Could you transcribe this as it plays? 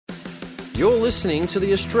You're listening to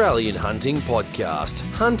the Australian Hunting Podcast,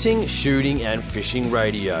 hunting, shooting and fishing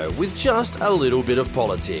radio with just a little bit of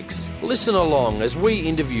politics. Listen along as we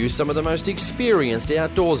interview some of the most experienced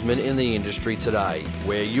outdoorsmen in the industry today,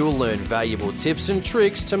 where you'll learn valuable tips and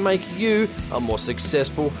tricks to make you a more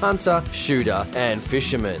successful hunter, shooter and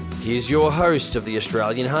fisherman. Here's your host of the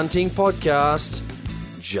Australian Hunting Podcast,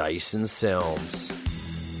 Jason Selms.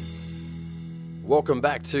 Welcome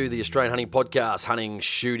back to the Australian Hunting Podcast, hunting,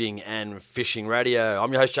 shooting and fishing radio.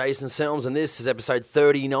 I'm your host Jason Selms and this is episode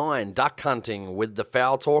 39, Duck Hunting with the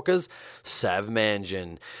Fowl Talkers, Sav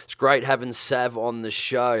Mangan. It's great having Sav on the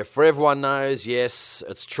show. For everyone knows, yes,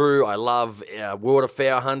 it's true, I love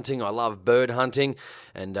waterfowl hunting, I love bird hunting,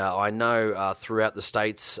 and I know throughout the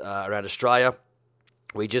states around Australia,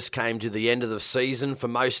 we just came to the end of the season for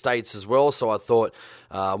most states as well, so I thought,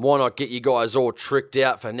 why not get you guys all tricked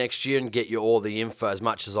out for next year and get you all the info as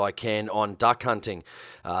much as I can on duck hunting.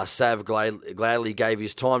 Sav gladly gave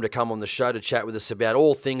his time to come on the show to chat with us about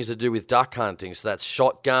all things to do with duck hunting. So that's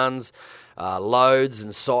shotguns, loads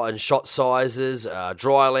and shot sizes,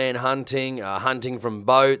 dry land hunting, hunting from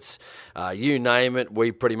boats, you name it.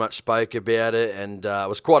 We pretty much spoke about it, and it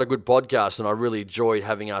was quite a good podcast, and I really enjoyed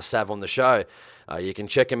having Sav on the show. You can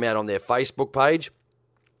check them out on their Facebook page,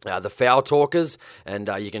 the Fowl Talkers, and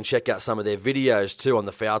you can check out some of their videos too on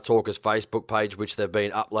the Fowl Talkers Facebook page, which they've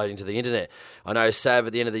been uploading to the internet. I know Sav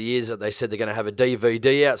at the end of the year they said they're going to have a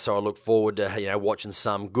DVD out, so I look forward to watching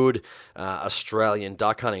some good Australian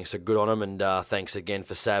duck hunting. So good on them, and thanks again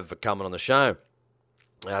for Sav for coming on the show.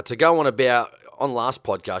 To go on last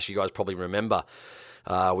podcast, you guys probably remember.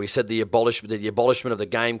 We said the abolishment of the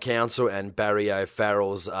Game Council and Barry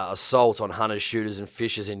O'Farrell's assault on hunters, shooters and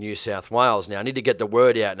fishers in New South Wales. Now, I need to get the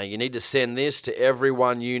word out. Now, you need to send this to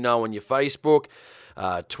everyone you know on your Facebook,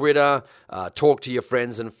 Twitter, talk to your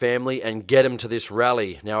friends and family and get them to this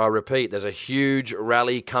rally. Now, I repeat, there's a huge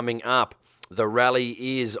rally coming up. The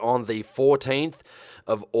rally is on the 14th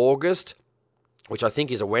of August, which I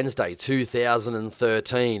think is a Wednesday,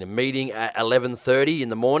 2013, a meeting at 11:30 in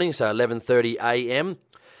the morning, so 11:30 a.m.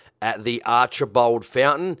 at the Archibald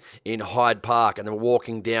Fountain in Hyde Park, and then we're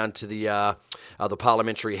walking down to the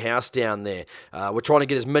Parliamentary House down there. We're trying to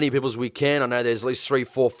get as many people as we can. I know there's at least 300,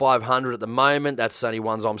 400, 500 at the moment. That's the only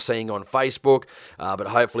ones I'm seeing on Facebook, but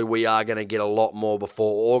hopefully we are going to get a lot more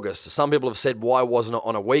before August. Some people have said, why wasn't it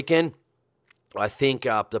on a weekend? I think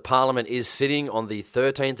the Parliament is sitting on the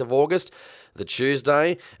 13th of August, the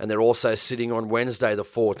Tuesday, and they're also sitting on Wednesday the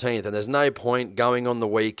 14th, and there's no point going on the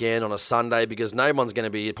weekend on a Sunday because no one's going to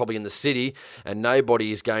be probably in the city and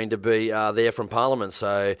nobody is going to be there from Parliament.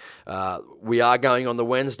 So we are going on the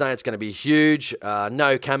Wednesday. It's going to be huge.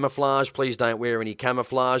 No camouflage. Please don't wear any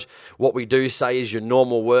camouflage. What we do say is your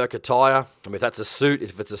normal work attire. I mean, if that's a suit,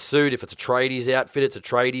 if it's a tradies outfit, it's a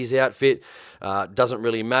tradies outfit. Doesn't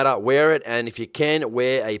really matter. Wear it, and if you can,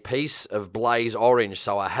 wear a piece of blaze orange,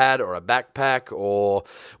 so a hat or a backpack or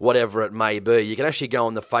whatever it may be. You can actually go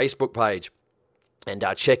on the Facebook page and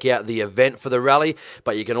check out the event for the rally,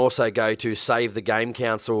 but you can also go to Save the Game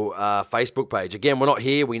Council Facebook page. Again, we're not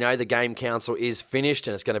here. We know the Game Council is finished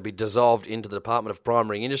and it's going to be dissolved into the Department of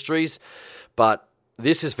Primary Industries, but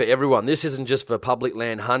this is for everyone. This isn't just for public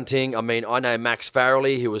land hunting. I mean, I know Max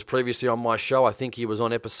Farrelly, who was previously on my show. I think he was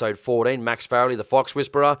on episode 14. Max Farrelly, the Fox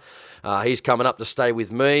Whisperer. He's coming up to stay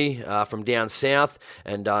with me from down south,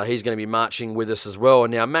 and he's going to be marching with us as well.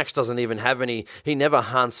 And now, Max doesn't even have he never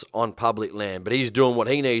hunts on public land, but he's doing what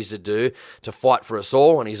he needs to do to fight for us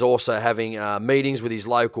all, and he's also having meetings with his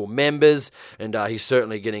local members, and he's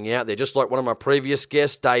certainly getting out there. Just like one of my previous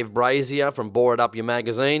guests, Dave Brazier from Bore It Up Your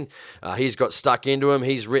magazine. He's got stuck into him.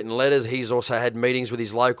 He's written letters. He's also had meetings with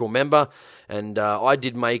his local member, and I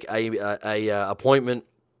did make a appointment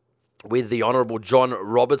with the Honourable John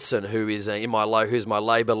Robertson, who is who's my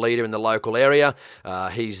Labor leader in the local area.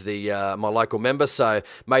 He's my local member, so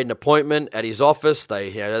made an appointment at his office. They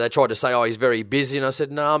tried to say, he's very busy, and I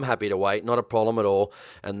said, no, I'm happy to wait, not a problem at all.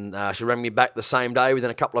 And she rang me back the same day within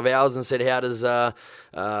a couple of hours and said, how does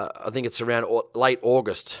I think it's around late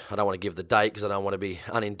August. I don't want to give the date because I don't want to be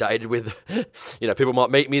inundated with, people might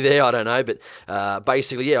meet me there. I don't know. But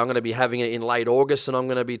basically, I'm going to be having it in late August, and I'm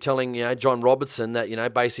going to be telling, John Robertson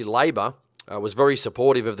that, basically Labor was very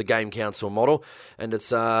supportive of the Game Council model, and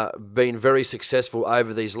it's been very successful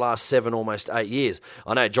over these last 7, almost 8 years.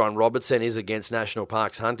 I know John Robertson is against national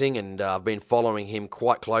parks hunting, and I've been following him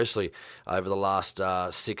quite closely over the last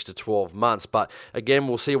 6 to 12 months. But again,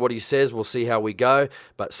 we'll see what he says. We'll see how we go.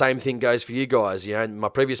 But same thing goes for you guys. You know, in my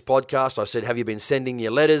previous podcast, I said, have you been sending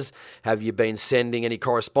your letters? Have you been sending any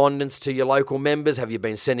correspondence to your local members? Have you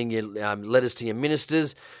been sending your letters to your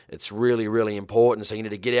ministers? It's really, really important. So you need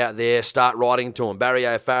to get out there, start writing to them. Barry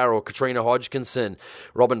O'Farrell, Katrina Hodgkinson,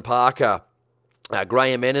 Robin Parker,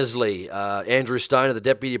 Graham Ennersley, Andrew Stoner, the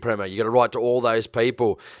Deputy Premier. You've got to write to all those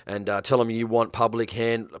people and tell them you want public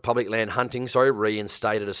land hunting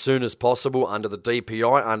reinstated as soon as possible under the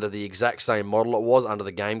DPI, under the exact same model it was under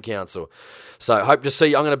the Game Council. So hope to see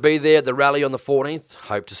you. I'm going to be there at the rally on the 14th.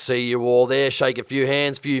 Hope to see you all there. Shake a few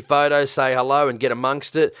hands, few photos, say hello and get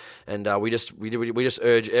amongst it. And we just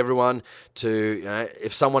urge everyone to,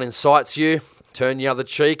 if someone incites you, turn the other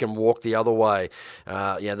cheek and walk the other way.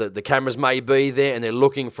 The cameras may be there and they're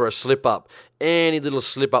looking for a slip-up. Any little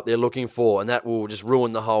slip-up they're looking for, and that will just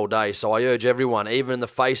ruin the whole day. So I urge everyone, even in the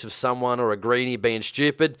face of someone or a greenie being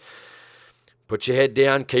stupid, put your head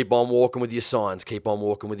down, keep on walking with your signs. Keep on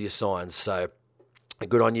walking with your signs. So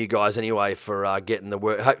good on you guys anyway for getting the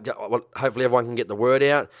word. Hopefully everyone can get the word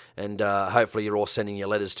out, and hopefully you're all sending your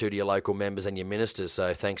letters to your local members and your ministers.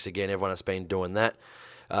 So thanks again, everyone that's been doing that.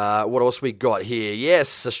 What else we got here? Yes,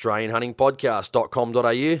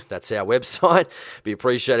 AustralianHuntingPodcast.com.au. That's our website. Be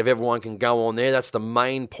appreciated if everyone can go on there. That's the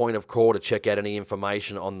main point of call to check out any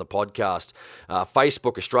information on the podcast.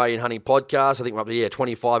 Facebook, Australian Hunting Podcast. I think we're up to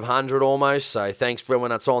 2,500 almost. So thanks for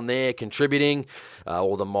everyone that's on there contributing.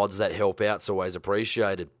 All the mods that help out, it's always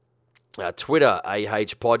appreciated. Twitter,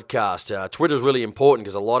 AH Podcast. Twitter's really important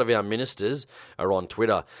because a lot of our ministers are on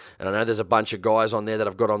Twitter. And I know there's a bunch of guys on there that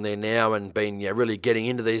have got on there now and been really getting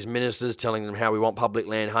into these ministers, telling them how we want public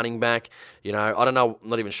land hunting back. You know, I don't know, I'm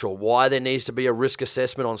not even sure why there needs to be a risk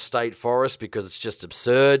assessment on state forests, because it's just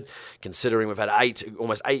absurd considering we've had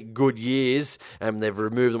almost eight good years and they've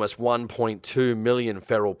removed almost 1.2 million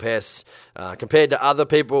feral pests. Compared to other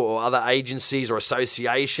people or other agencies or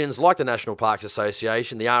associations like the National Parks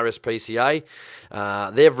Association, the RSPCA,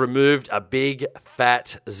 they've removed a big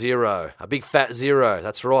fat zero. A big fat zero,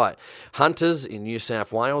 that's right. Hunters in New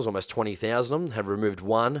South Wales, almost 20,000 of them, have removed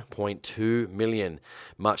 1.2 million,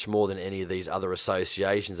 much more than any of these other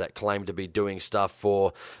associations that claim to be doing stuff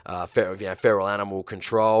for feral animal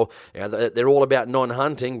control. They're all about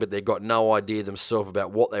non-hunting, but they've got no idea themselves about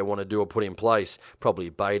what they want to do or put in place. Probably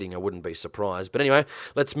baiting, I wouldn't be surprised. But anyway,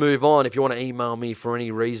 let's move on. If you want to email me for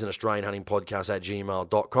any reason,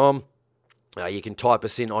 AustralianHuntingPodcast@gmail.com. You can type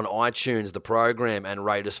us in on iTunes, the program, and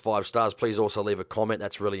rate us 5 stars. Please also leave a comment.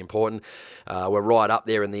 That's really important. We're right up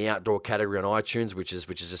there in the outdoor category on iTunes, which is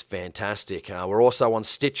just fantastic. We're also on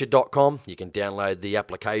Stitcher.com. You can download the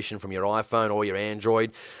application from your iPhone or your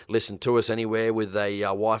Android. Listen to us anywhere with a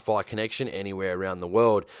Wi-Fi connection anywhere around the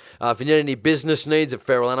world. If you need any business needs of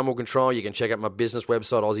feral animal control, you can check out my business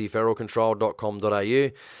website,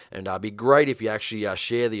 AussieFeralControl.com.au. And it'd be great if you actually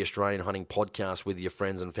share the Australian Hunting Podcast with your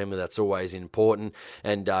friends and family. That's always important.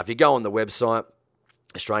 And if you go on the website,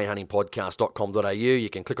 AustralianHuntingPodcast.com.au, you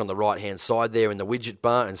can click on the right-hand side there in the widget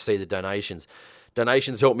bar and see the donations.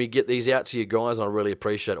 Donations help me get these out to you guys, and I really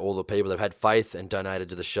appreciate all the people that have had faith and donated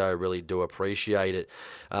to the show. Really do appreciate it.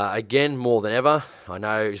 Again, more than ever, I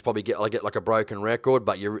know you probably get like a broken record,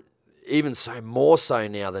 but you're even more so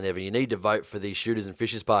now than ever, you need to vote for the Shooters and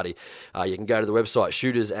Fishers Party. You can go to the website,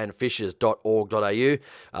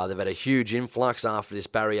 shootersandfishers.org.au. They've had a huge influx after this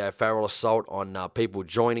Barry O'Farrell assault on people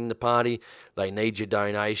joining the party. They need your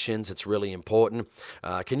donations. It's really important.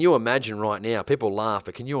 Can you imagine right now, people laugh,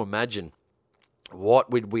 but can you imagine what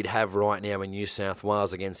we'd have right now in New South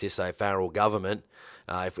Wales against this O'Farrell government,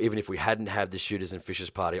 even if we hadn't had the Shooters and Fishers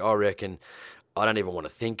Party? I reckon I don't even want to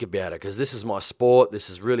think about it, because this is my sport. This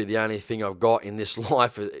is really the only thing I've got in this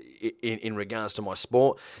life in regards to my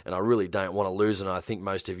sport, and I really don't want to lose it. And I think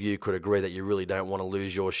most of you could agree that you really don't want to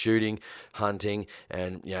lose your shooting, hunting,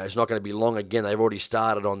 and it's not going to be long again. They've already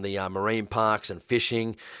started on the marine parks and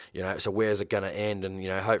fishing, so where's it going to end? And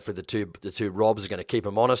hopefully the two Robs are going to keep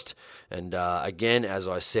them honest. And again, as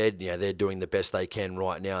I said, they're doing the best they can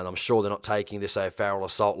right now, and I'm sure they're not taking this O'Farrell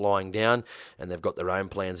assault lying down, and they've got their own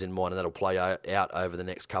plans in mind, and that'll play out over the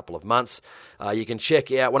next couple of months. You can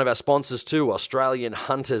check out one of our sponsors too, Australian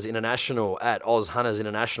Hunters International, at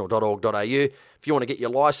ozhuntersinternational.org.au. If you want to get your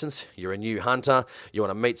license, you're a new hunter, you want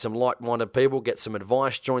to meet some like-minded people, get some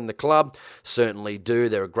advice, join the club, certainly do.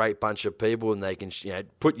 They're a great bunch of people, and they can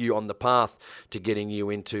put you on the path to getting you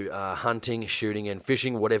into hunting, shooting and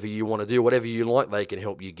fishing, whatever you want to do, whatever you like, they can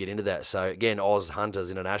help you get into that. So again,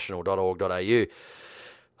 ozhuntersinternational.org.au.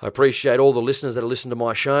 I appreciate all the listeners that have listened to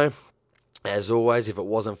my show. As always, if it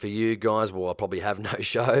wasn't for you guys, well, I'll probably have no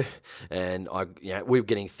show. And we're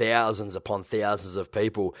getting thousands upon thousands of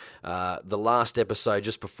people. The last episode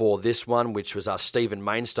just before this one, which was Stephen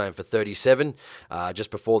Mainstone for 37, just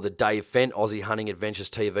before the Dave Fent Aussie Hunting Adventures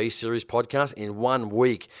TV series podcast. In 1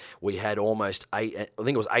 week, we had almost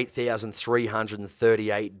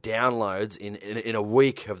 8,338 downloads in a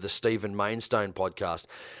week of the Stephen Mainstone podcast.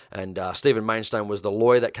 And Stephen Mainstone was the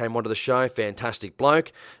lawyer that came onto the show. Fantastic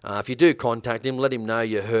bloke. If you do contact him, let him know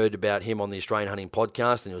you heard about him on the Australian Hunting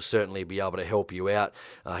Podcast, and he'll certainly be able to help you out.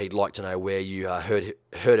 He'd like to know where you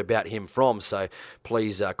heard about him from. So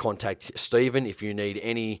please contact Stephen. If you need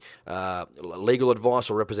any legal advice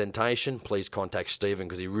or representation, please contact Stephen,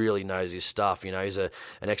 because he really knows his stuff. He's an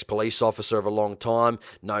ex-police officer of a long time,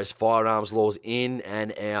 knows firearms laws in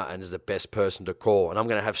and out, and is the best person to call. And I'm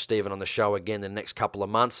going to have Stephen on the show again the next couple of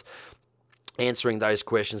months, answering those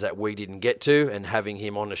questions that we didn't get to and having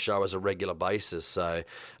him on the show as a regular basis. So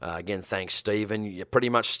again, thanks, Stephen. Pretty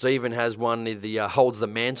much Stephen has holds the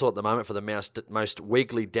mantle at the moment for the most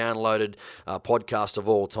weekly downloaded podcast of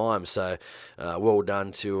all time. So well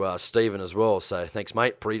done to Stephen as well. So thanks,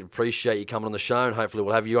 mate. Appreciate you coming on the show, and hopefully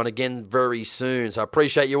we'll have you on again very soon. So I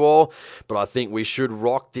appreciate you all, but I think we should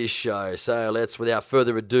rock this show. So without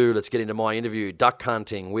further ado, let's get into my interview, duck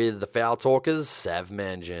hunting with the Fowl Talkers, Sav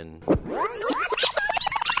Manjan.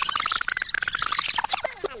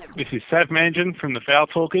 This is Sav Manjan from the Fowl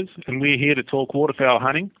Talkers, and we're here to talk waterfowl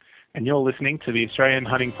hunting, and you're listening to the Australian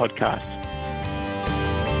Hunting Podcast.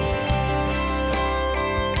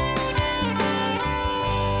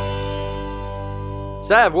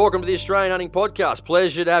 Sav, welcome to the Australian Hunting Podcast.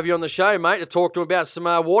 Pleasure to have you on the show, mate, to talk to about some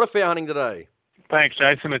waterfowl hunting today. Thanks,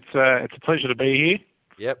 Jason. It's a pleasure to be here.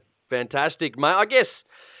 Yep, fantastic, mate. I guess,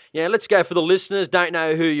 let's go for the listeners, don't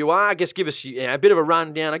know who you are. I guess give us a bit of a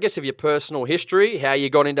rundown, of your personal history, how you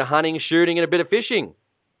got into hunting, shooting, and a bit of fishing.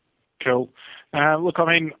 Cool. Look,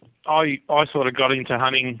 I sort of got into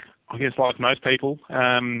hunting, I guess, like most people,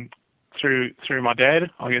 through my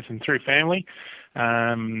dad, I guess, and through family.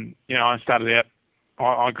 I started out,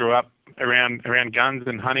 I grew up around guns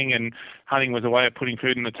and hunting was a way of putting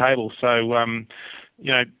food on the table. So,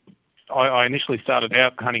 I initially started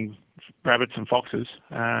out hunting rabbits and foxes,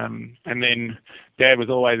 and then Dad was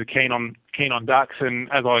always keen on ducks, and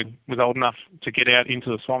as I was old enough to get out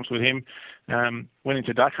into the swamps with him, went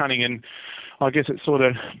into duck hunting, and I guess it sort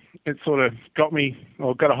of got me,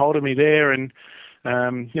 or got a hold of me there, and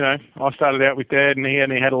I started out with Dad, and he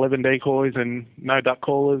only had 11 decoys and no duck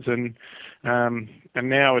callers, and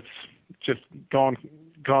now it's just gone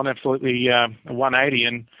absolutely 180,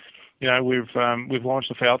 and we've launched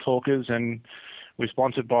the Fowl Talkers, and we're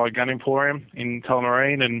sponsored by Gun Emporium in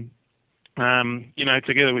Tullamarine, and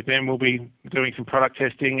together with them we'll be doing some product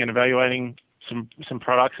testing and evaluating some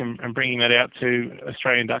products and bringing that out to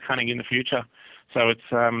Australian duck hunting in the future. So it's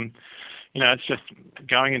it's just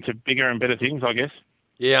going into bigger and better things, I guess.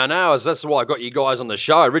 Yeah, I know. That's why I got you guys on the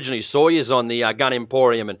show. I originally saw you on the Gun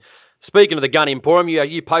Emporium, and speaking of the Gun Emporium,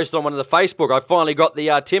 you posted on one of the Facebook. I finally got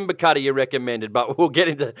the timber cutter you recommended, but we'll get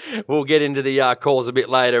into the calls a bit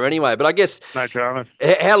later anyway. But I guess no dramas.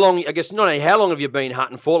 How long? I guess not only how long have you been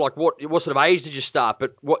hunting for? Like what sort of age did you start?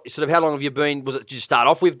 But what sort of how long have you been? Did you start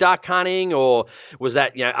off with duck hunting, or was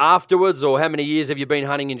that afterwards? Or how many years have you been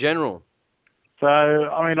hunting in general? So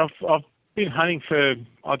I've been hunting for,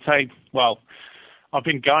 I'd say, I've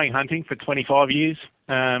been going hunting for 25 years.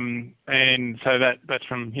 And so that's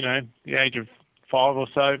from, the age of 5 or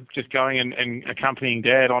so, just going and accompanying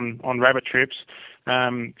Dad on rabbit trips.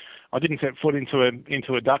 I didn't set foot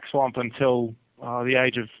into a duck swamp until the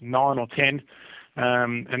age of 9 or 10,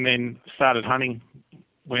 and then started hunting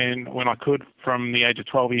when I could from the age of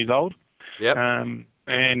 12 years old. Yep. And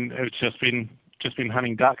it's just been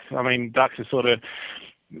hunting ducks. Ducks are sort of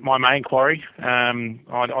my main quarry. I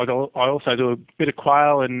also do a bit of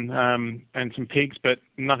quail and some pigs, but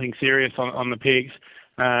nothing serious on the pigs.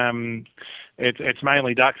 It's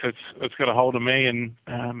mainly ducks that's got a hold of me, and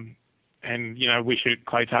we shoot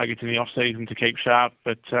clay targets in the off season to keep sharp.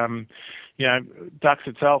 But ducks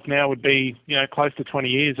itself now would be close to 20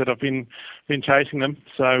 years that I've been chasing them.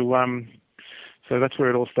 So that's where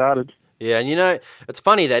it all started. Yeah, and it's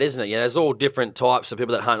funny that, isn't it? There's all different types of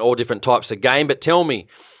people that hunt all different types of game. But tell me,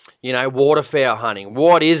 waterfowl hunting.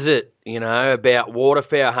 What is it, about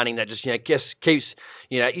waterfowl hunting that just keeps,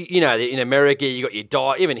 in America you got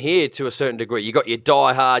your even here to a certain degree, you got your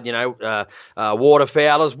diehard,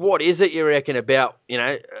 waterfowlers. What is it you reckon about,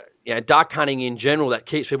 duck hunting in general that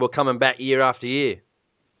keeps people coming back year after year?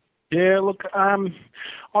 Yeah, look,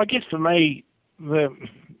 I guess for me, the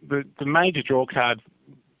major draw card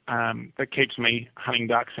that keeps me hunting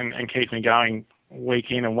ducks and keeps me going week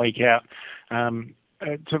in and week out.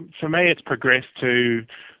 For me, it's progressed to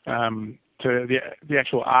the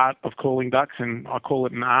actual art of calling ducks, and I call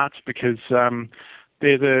it an art because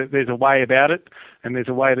there's a way about it, and there's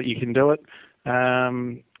a way that you can do it.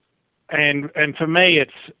 And for me,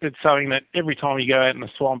 it's something that every time you go out in the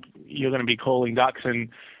swamp, you're going to be calling ducks, and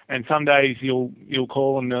some days you'll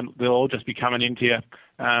call and they'll all just be coming into you.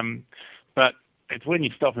 But it's when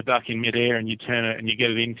you stop a duck in midair and you turn it and you get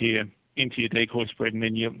it into your decoy spread, and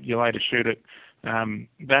then you later shoot it.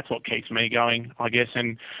 That's what keeps me going, I guess.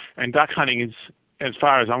 And duck hunting is, as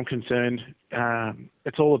far as I'm concerned,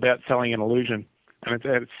 it's all about selling an illusion, and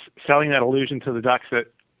it's selling that illusion to the ducks that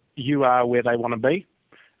you are where they want to be.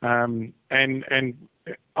 And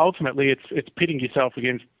ultimately, it's pitting yourself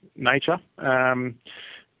against nature,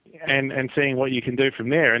 and seeing what you can do from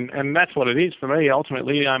there. And that's what it is for me.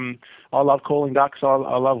 Ultimately, I love calling ducks.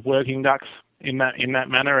 I love working ducks in that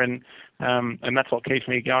manner, and that's what keeps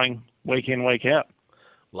me going week in, week out.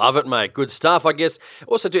 Love it, mate. Good stuff. I guess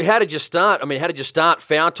also, how did you start? How did you start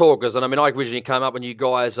Fowl Talkers? And I originally came up when you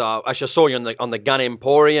guys. Actually, I saw you on the Gun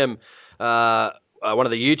Emporium. One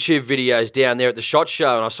of the YouTube videos down there at the SHOT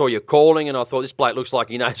Show, and I saw you calling, and I thought, this bloke looks like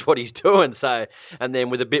he knows what he's doing. So, and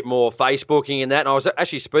then with a bit more Facebooking and that, and I was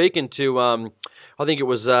actually speaking to, I think it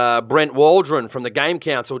was Brent Waldron from the Game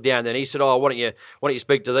Council down there, and he said, why don't you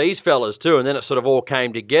speak to these fellas too? And then it sort of all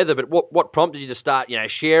came together. But what prompted you to start,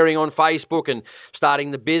 sharing on Facebook and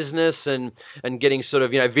starting the business and getting sort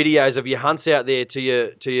of, videos of your hunts out there to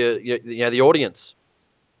your the audience?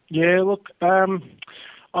 Yeah, look,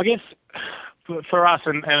 I guess for us,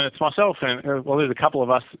 and it's myself, and there's a couple of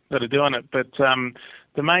us that are doing it, but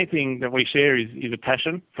the main thing that we share is a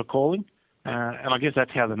passion for calling, and I guess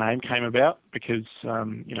that's how the name came about, because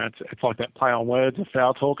it's like that play on words of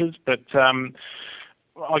Fowl Talkers. But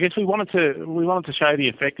I guess we wanted to show the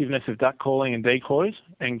effectiveness of duck calling and decoys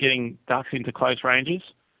and getting ducks into close ranges,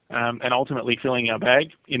 and ultimately filling our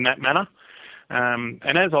bag in that manner. And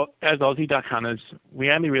as Aussie duck hunters, we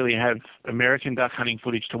only really have American duck hunting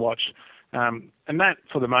footage to watch. And that,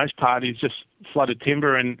 for the most part, is just flooded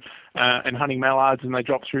timber and hunting mallards, and they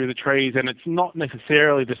drop through the trees. And it's not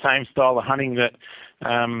necessarily the same style of hunting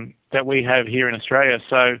that we have here in Australia.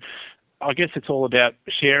 So I guess it's all about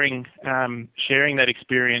sharing that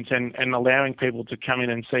experience and allowing people to come in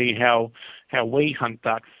and see how we hunt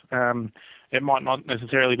ducks. It might not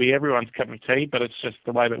necessarily be everyone's cup of tea, but it's just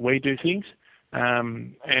the way that we do things.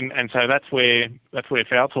 And so that's where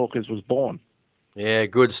Fowl Talkers was born. Yeah,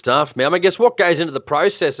 good stuff, man. I guess what goes into the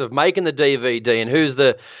process of making the DVD, and who's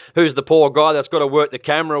the poor guy that's got to work the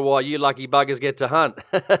camera while you lucky buggers get to hunt?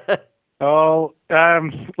 Look,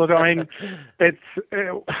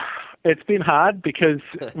 it's been hard because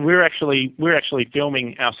we're actually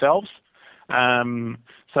filming ourselves.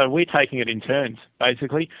 So we're taking it in turns,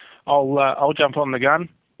 basically. I'll jump on the gun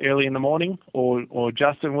early in the morning, or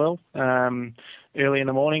Justin will early in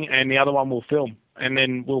the morning, and the other one will film. And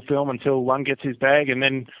then we'll film until one gets his bag, and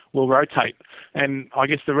then we'll rotate. And I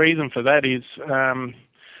guess the reason for that is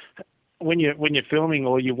when you're filming,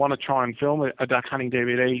 or you want to try and film a duck hunting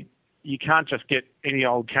DVD, you can't just get any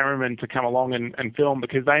old cameraman to come along and film,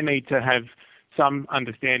 because they need to have some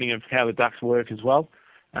understanding of how the ducks work as well.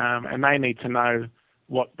 And they need to know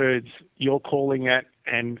what birds you're calling at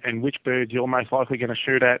and which birds you're most likely going to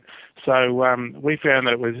shoot at. So we found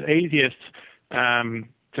that it was easiest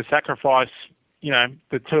to sacrifice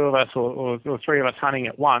the two of us or three of us hunting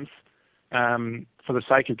at once for the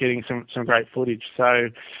sake of getting some great footage. So,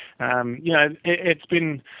 it's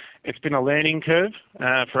been a learning curve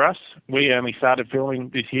for us. We only started filming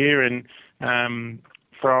this year, and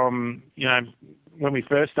from when we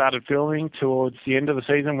first started filming towards the end of the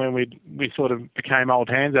season, when we sort of became old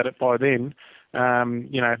hands at it by then,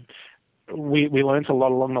 we learned a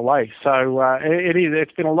lot along the way. So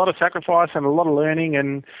it's been a lot of sacrifice and a lot of learning,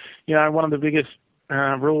 and one of the biggest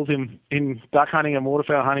rules in duck hunting and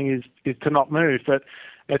waterfowl hunting is to not move. But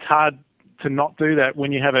it's hard to not do that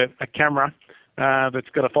when you have a camera that's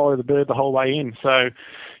got to follow the bird the whole way in. So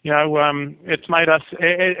it's made us.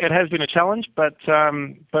 It has been a challenge, but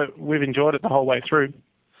we've enjoyed it the whole way through.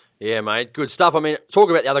 Yeah, mate, good stuff. I mean,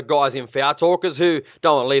 talk about the other guys in Fowl Talkers who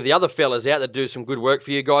don't want to leave the other fellas out that do some good work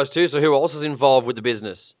for you guys too. So who else is involved with the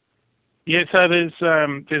business? Yeah, so there's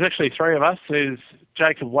actually three of us. There's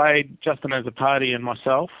Jacob Wade, Justin as a party, and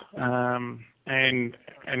myself. And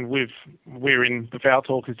we're in the Fowl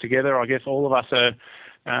Talkers together. I guess all of us are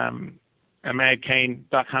mad keen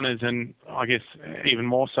duck hunters, and I guess even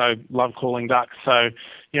more so love calling ducks. So,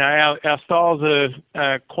 our styles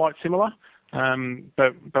are quite similar,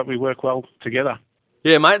 but we work well together.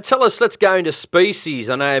 Yeah, mate. Tell us. Let's go into species.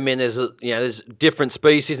 I know. I mean, there's different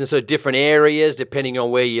species and sort of different areas depending on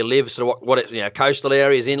where you live. Sort of what coastal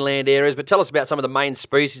areas, inland areas. But tell us about some of the main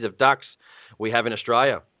species of ducks we have in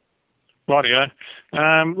Australia. Rightio.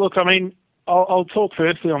 Look, I mean, I'll talk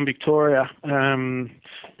firstly on Victoria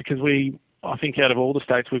because I think out of all the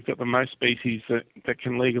states, we've got the most species that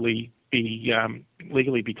can legally be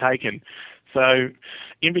taken. So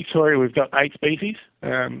in Victoria, we've got 8 species,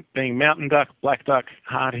 being mountain duck, black duck,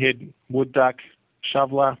 hardhead, wood duck,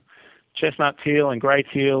 shoveler, chestnut teal and grey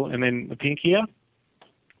teal, and then the pink ear.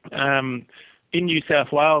 In New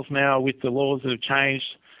South Wales now, with the laws that have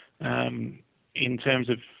changed in terms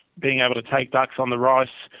of being able to take ducks on the rice,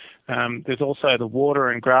 there's also the water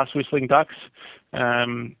and grass whistling ducks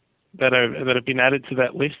that have been added to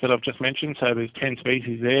that list that I've just mentioned. So there's 10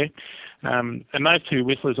 species there. And those 2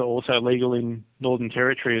 whistlers are also legal in Northern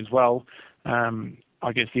Territory as well.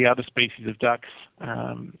 I guess the other species of ducks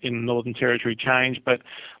in the Northern Territory change. But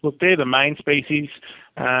look, they're the main species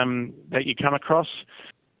that you come across.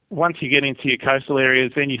 Once you get into your coastal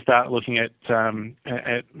areas, then you start looking at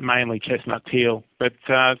mainly chestnut teal. But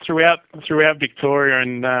throughout Victoria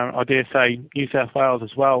and I dare say New South Wales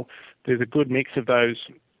as well, there's a good mix of those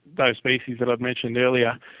species that I've mentioned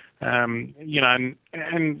earlier. And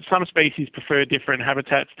some species prefer different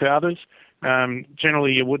habitats to others.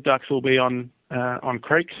 Generally, your wood ducks will be on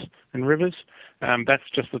creeks and rivers. That's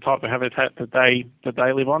just the type of habitat that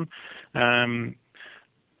they live on.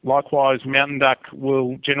 Likewise, mountain duck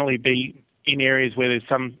will generally be in areas where there's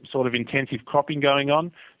some sort of intensive cropping going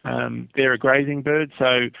on. They're a grazing bird,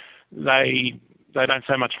 so they don't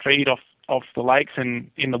so much feed off the lakes and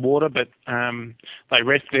in the water, but they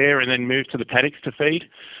rest there and then move to the paddocks to feed.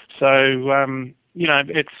 So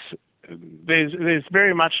there's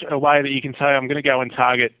very much a way that you can say I'm going to go and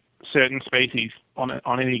target certain species on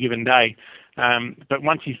any given day. But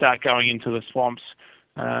once you start going into the swamps,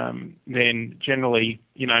 then generally,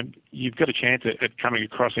 you've got a chance at coming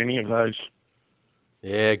across any of those.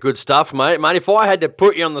 Yeah, good stuff, mate. Mate, if I had to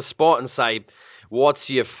put you on the spot and say, what's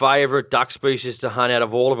your favourite duck species to hunt out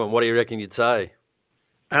of all of them, what do you reckon you'd say?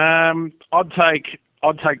 I'd take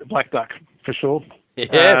the black duck for sure.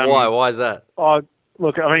 Yeah, why? Why is that?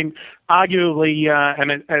 Look, I mean, arguably,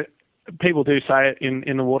 people do say it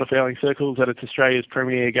in the waterfowling circles that it's Australia's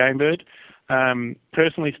premier game bird.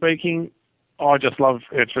 Personally speaking, I just love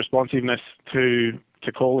its responsiveness to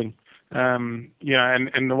calling. And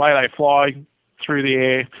the way they fly through the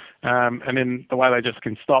air, and then the way they just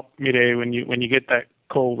can stop midair when you get that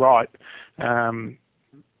call right. They're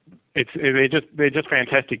just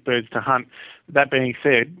fantastic birds to hunt. That being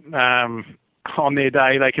said, on their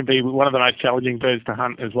day they can be one of the most challenging birds to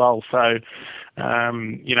hunt as well. So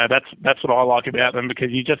that's what I like about them,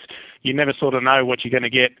 because you never sort of know what you're going to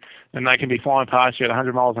get, and they can be flying past you at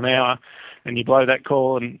 100 miles an hour, and you blow that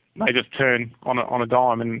call and they just turn on a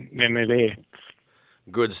dime and then they're there.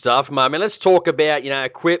 Good stuff, mate. I mean, let's talk about,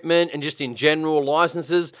 equipment and just in general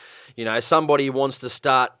licenses. Somebody wants to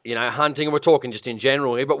start, hunting, and we're talking just in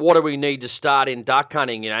general here, but what do we need to start in duck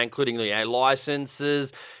hunting, including licenses,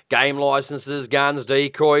 game licenses, guns,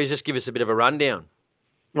 decoys? Just give us a bit of a rundown.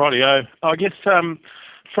 Rightio. I guess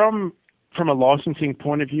from a licensing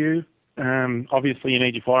point of view, obviously you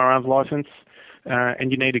need your firearms license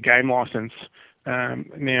and you need a game license.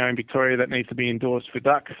 Now in Victoria that needs to be endorsed for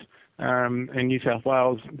ducks. In New South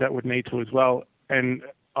Wales that would need to as well. And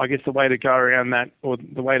I guess the way to go around that, or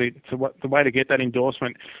the way to get that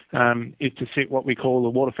endorsement, is to sit what we call the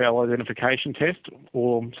waterfowl identification test,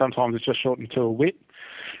 or sometimes it's just shortened to a WIT.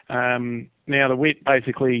 Now the WIT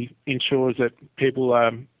basically ensures that people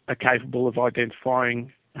are capable of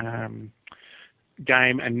identifying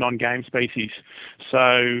game and non-game species.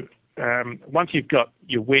 So once you've got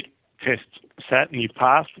your WIT test sat and you've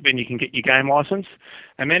passed, then you can get your game license,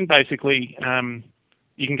 and then basically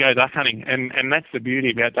you can go duck hunting. And that's the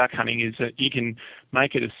beauty about duck hunting, is that you can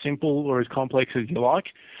make it as simple or as complex as you like.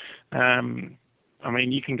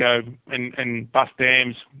 You can go and bust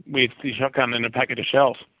dams with your shotgun and a packet of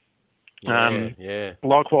shells. Yeah.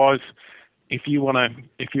 Likewise, if you want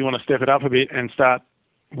to step it up a bit and start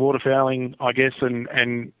waterfowling, I guess,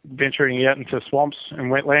 and venturing out into swamps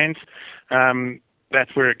and wetlands,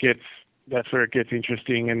 that's where it gets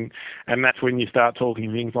interesting, and that's when you start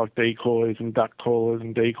talking things like decoys and duck callers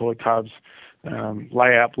and decoy tubs,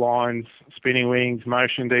 layout blinds, spinning wings,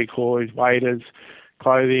 motion decoys, waders,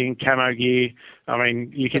 clothing, camo gear. I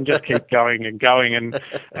mean, you can just keep going and going. And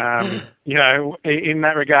in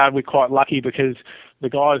that regard, we're quite lucky because the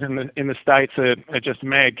guys in the States are just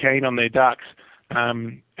mad keen on their ducks.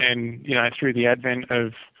 And through the advent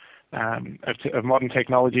of modern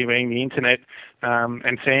technology, being the internet,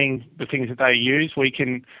 and seeing the things that they use, we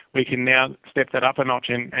can now step that up a notch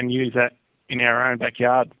and use that in our own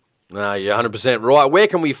backyard. No, you're 100% right. Where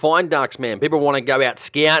can we find ducks, man? People want to go out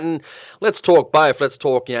scouting. Let's talk both. Let's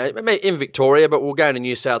talk, in Victoria, but we'll go into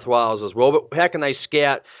New South Wales as well. But how can they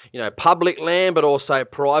scout, public land, but also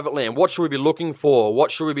private land? What should we be looking for?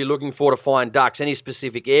 What should we be looking for to find ducks? Any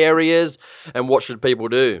specific areas? And what should people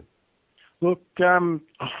do? Look,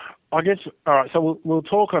 I guess, all right, so we'll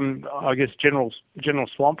talk on, I guess, general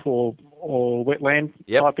swamp or wetland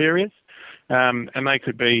type areas. And they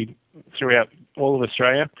could be throughout all of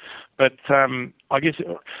Australia. But I guess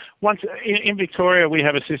once in Victoria, we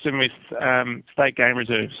have a system with state game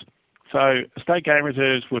reserves. So state game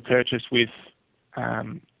reserves were purchased with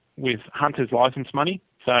hunters' license money.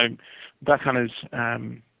 So duck hunters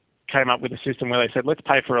came up with a system where they said, let's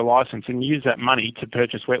pay for a license and use that money to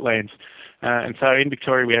purchase wetlands. And so in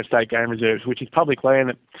Victoria, we have state game reserves, which is public land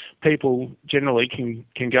that people generally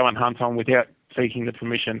can go and hunt on without seeking the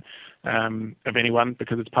permission of anyone,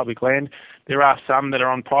 because it's public land. There are some that are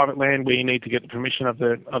on private land where you need to get the permission of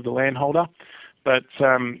the landholder, but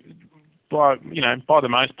by the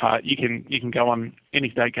most part, you can go on any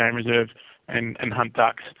state game reserve and hunt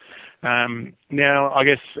ducks. Now, I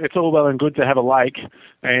guess it's all well and good to have a lake,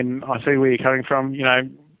 and I see where you're coming from.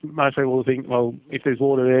 Most people will think, well, if there's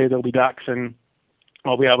water there, there'll be ducks, and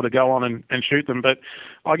I'll be able to go on and shoot them. But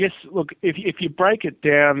I guess, look, if you break it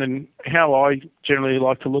down, and how I generally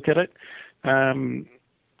like to look at it,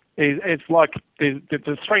 it's like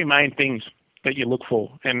there's three main things that you look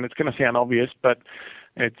for, and it's going to sound obvious, but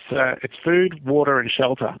it's food, water, and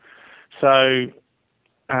shelter. So,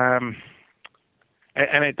 and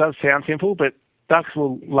it does sound simple, but ducks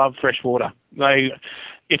will love fresh water.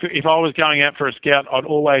 If I was going out for a scout, I'd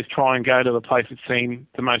always try and go to the place that's seen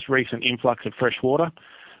the most recent influx of fresh water.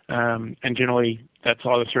 And generally, that's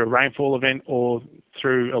either through a rainfall event or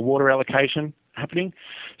through a water allocation happening.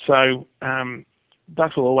 So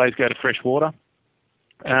ducks will always go to fresh water.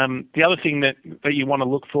 The other thing that you want to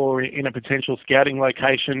look for in a potential scouting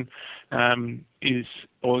location is,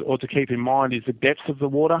 or to keep in mind, is the depth of the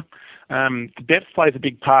water. The depth plays a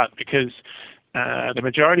big part because the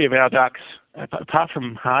majority of our ducks, apart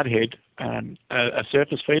from hardhead, are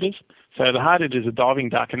surface feeders. So the hardhead is a diving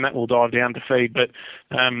duck, and that will dive down to feed. But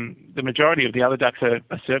the majority of the other ducks are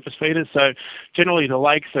surface feeders. So generally, the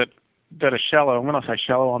lakes that are shallow, and when I say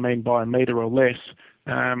shallow, I mean by a metre or less,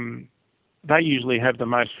 they usually have the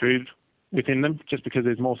most food within them, just because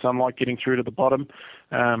there's more sunlight getting through to the bottom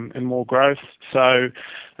and more growth. So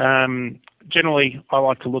generally, I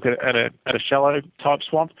like to look at a shallow type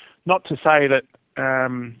swamp. Not to say that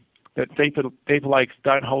that deeper lakes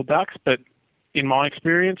don't hold ducks, but in my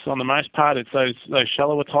experience, on the most part, it's those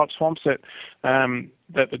shallower type swamps that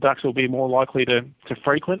the ducks will be more likely to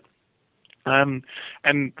frequent. And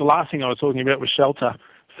the last thing I was talking about was shelter.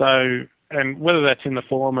 So, and whether that's in the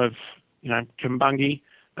form of kumbungi,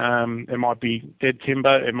 it might be dead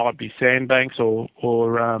timber, it might be sandbanks or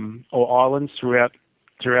islands throughout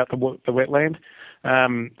the wetland.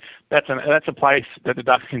 That's a place that the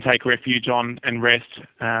ducks can take refuge on and rest,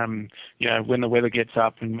 when the weather gets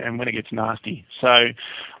up and when it gets nasty. So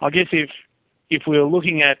I guess if we're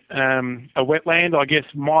looking at a wetland, I guess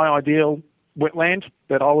my ideal wetland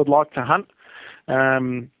that I would like to hunt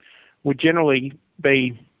would generally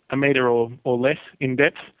be a metre or less in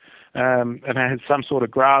depth, and it has some sort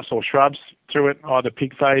of grass or shrubs through it, either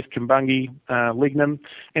pigface, kumbungi, lignum,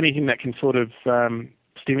 anything that can sort of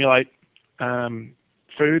stimulate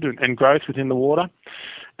food and growth within the water,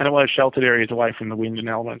 and it will have sheltered areas away from the wind and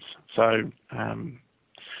elements. So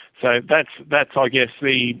that's I guess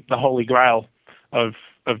the holy grail of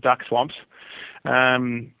duck swamps.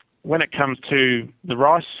 When it comes to the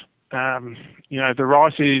rice, the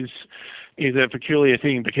rice is a peculiar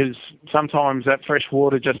thing, because sometimes that fresh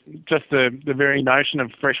water, just the very notion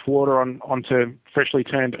of fresh water onto freshly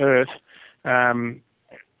turned earth,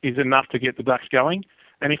 is enough to get the ducks going.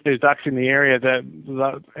 And if there's ducks in the area,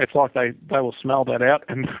 it's like they will smell that out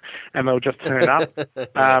and they'll just turn up.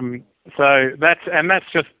 So that's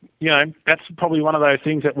just that's probably one of those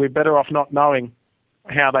things that we're better off not knowing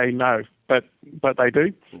how they know, but they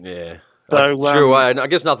do. Yeah. So true. I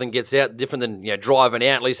guess nothing gets out different than driving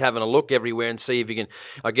out, at least having a look everywhere and see if you can.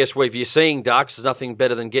 I guess if you're seeing ducks, there's nothing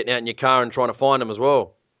better than getting out in your car and trying to find them as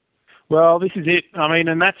well. Well, this is it. I mean,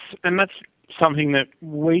 and that's something that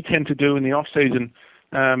we tend to do in the off season.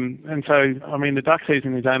 And so, I mean, the duck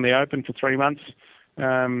season is only open for 3 months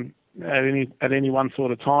at any one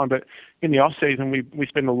sort of time. But in the off season, we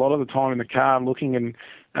spend a lot of the time in the car looking and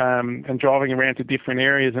driving around to different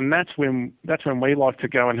areas, and that's when we like to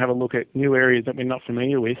go and have a look at new areas that we're not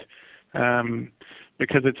familiar with.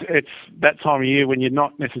 Because it's that time of year when you're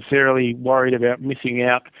not necessarily worried about missing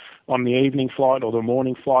out on the evening flight or the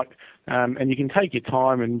morning flight, and you can take your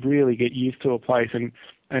time and really get used to a place and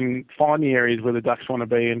find the areas where the ducks want to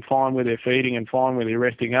be and find where they're feeding and find where they're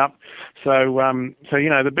resting up. So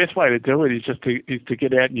the best way to do it is just to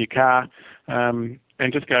get out in your car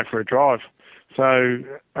and just go for a drive. So,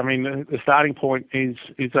 I mean, the starting point is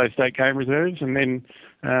those state game reserves, and then,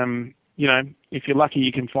 if you're lucky,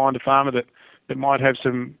 you can find a farmer that might have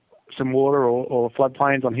some water or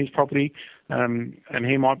floodplains on his property, and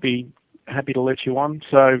he might be happy to let you on.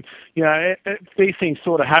 So, these things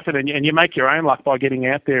sort of happen, and you make your own luck by getting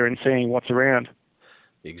out there and seeing what's around.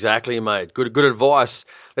 Exactly, mate. Good advice.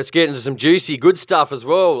 Let's get into some juicy, good stuff as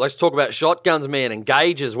well. Let's talk about shotguns, man, and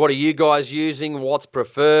gauges. What are you guys using? What's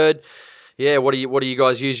preferred? Yeah, what do you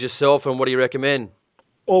guys use yourself, and what do you recommend?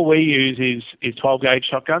 All we use is 12 gauge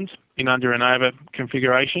shotguns in under and over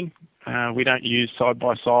configuration. We don't use side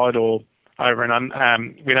by side or over and under.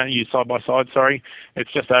 We don't use side by side. Sorry,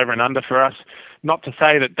 it's just over and under for us. Not to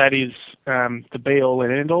say that is the be all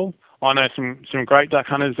and end all. I know some great duck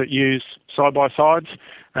hunters that use side by sides,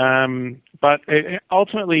 but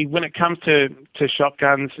ultimately, when it comes to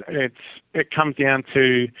shotguns, it comes down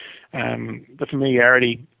to the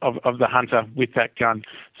familiarity of the hunter with that gun.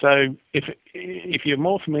 So if you're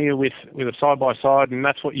more familiar with a side by side and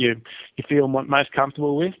that's what you feel most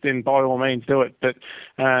comfortable with, then by all means do it. But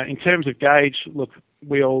in terms of gauge, look,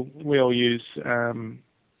 we all use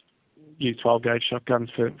 12 gauge shotguns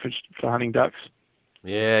for hunting ducks.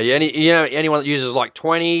 Yeah. Anyone that uses like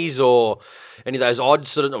 20s or any of those odd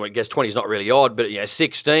sort of, I guess 20 is not really odd, but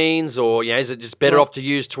 16s or is it just better off to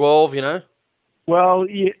use 12? Well,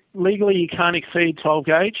 legally you can't exceed 12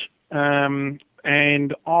 gauge,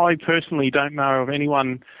 and I personally don't know of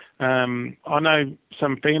anyone. I know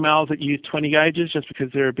some females that use 20 gauges just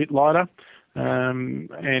because they're a bit lighter, and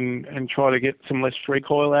try to get some less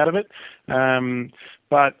recoil out of it.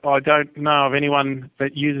 But I don't know of anyone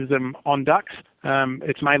that uses them on ducks.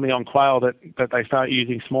 It's mainly on quail that they start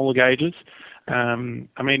using smaller gauges. And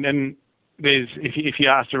if you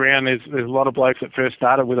asked around, there's a lot of blokes that first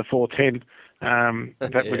started with a 410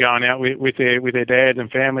 that were going out with their dads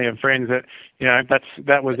and family and friends that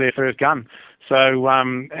was their first gun. So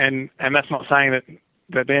and that's not saying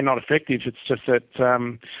that they're not effective. It's just that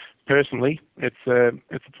personally, it's a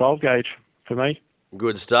 12 gauge for me.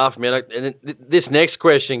 Good stuff, man. And this next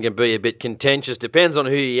question can be a bit contentious. Depends on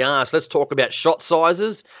who you ask. Let's talk about shot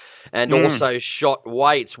sizes and also shot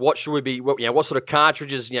weights. What should we be? What sort of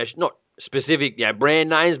cartridges? Not specific, brand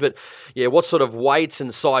names, but what sort of weights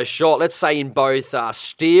and size shot? Let's say in both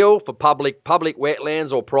steel for public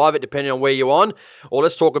wetlands or private, depending on where you're on. Or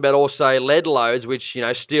let's talk about also lead loads, which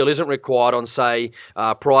steel isn't required on say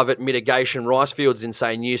private mitigation rice fields in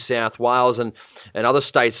say New South Wales and other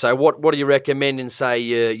states. So what do you recommend in say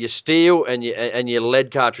your steel and your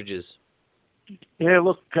lead cartridges? Yeah,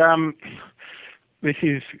 look, this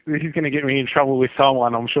is going to get me in trouble with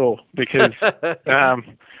someone, I'm sure, because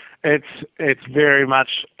it's very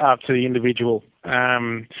much up to the individual.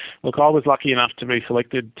 Look, I was lucky enough to be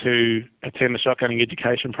selected to attend the shotgunning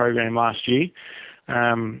education program last year,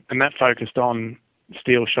 and that focused on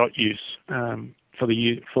steel shot use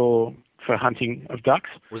for hunting of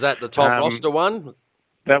ducks. Was that the Tom Roster one?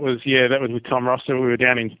 That was with Tom Roster. We were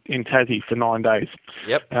down in Tassie for 9 days.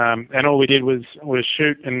 Yep. And all we did was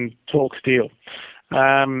shoot and talk steel.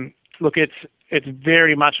 Look, it's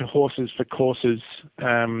very much a horses for courses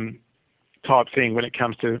type thing when it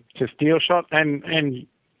comes to steel shot and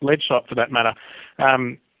lead shot for that matter.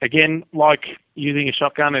 Again, like using a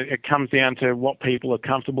shotgun, it comes down to what people are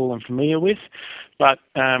comfortable and familiar with. But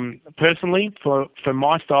personally, for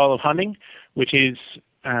my style of hunting, which is,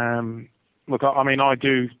 look, I mean, I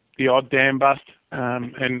do the odd dam bust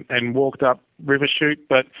and walked up river shoot,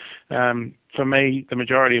 but for me, the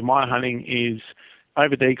majority of my hunting is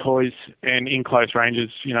over decoys and in close ranges,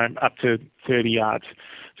 up to 30 yards.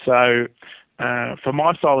 So for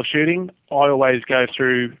my style of shooting, I always go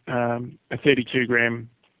through a 32 gram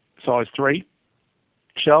size 3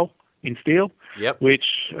 shell in steel, yep. which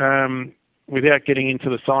without getting into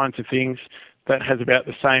the science of things, that has about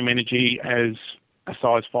the same energy as a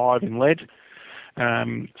size 5 in lead.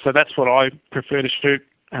 So that's what I prefer to shoot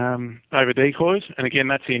over decoys, and again,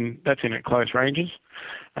 that's in at close ranges.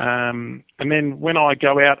 And then when I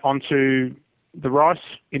go out onto the rice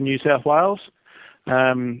in New South Wales,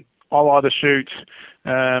 I'll either shoot,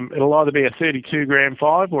 it'll either be a 32 gram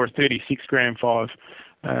 5 or a 36 gram 5.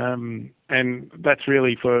 And that's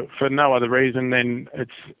really for no other reason than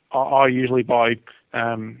I usually buy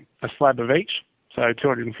a slab of each, so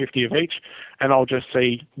 250 of each, and I'll just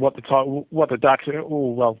see what the ducks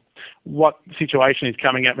are, what situation is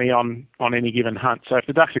coming at me on any given hunt. So if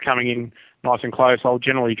the ducks are coming in nice and close, I'll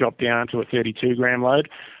generally drop down to a 32 gram load.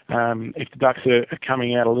 If the ducks are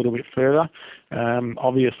coming out a little bit further,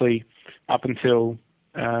 obviously up until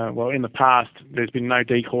in the past, there's been no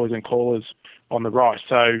decoys and callers on the rice,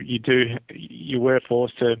 so you were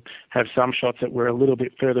forced to have some shots that were a little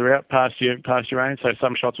bit further out past your range. So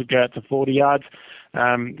some shots would go out to 40 yards.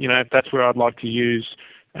 That's where I'd like to use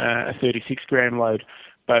a 36 gram load.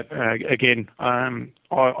 But again,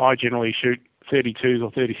 I generally shoot 32s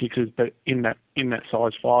or 36s, but in that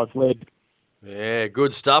size 5 lead. Yeah,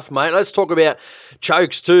 good stuff, mate. Let's talk about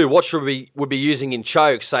chokes too. What should we be using in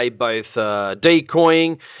chokes? Say both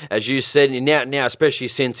decoying, as you said, now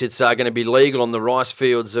especially since it's going to be legal on the rice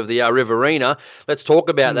fields of the Riverina. Let's talk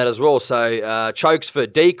about that as well. So chokes for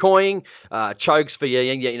decoying, chokes for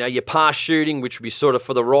your pass shooting, which would be sort of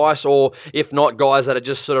for the rice, or if not, guys that are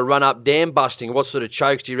just sort of run up dam busting. What sort of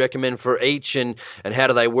chokes do you recommend for each, and how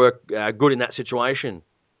do they work good in that situation?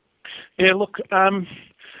 Yeah, look.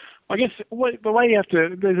 I guess the way you have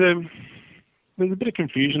to, there's a bit of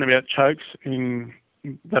confusion about chokes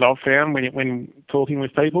that I've found when talking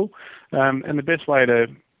with people, and the best way to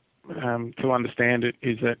understand it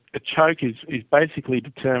is that a choke is basically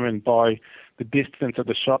determined by the distance of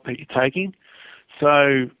the shot that you're taking.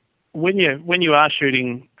 So when you are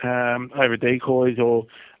shooting over decoys, or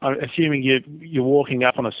assuming you're walking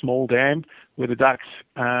up on a small dam where the ducks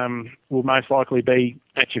will most likely be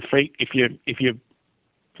at your feet if you're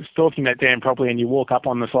stalking that dam properly and you walk up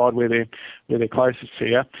on the side where they're closest to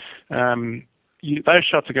you, those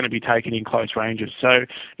shots are going to be taken in close ranges. So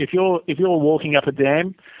if you're walking up a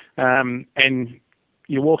dam and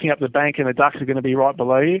you're walking up the bank and the ducks are going to be right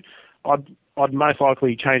below you, I'd most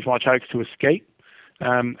likely change my chokes to a skeet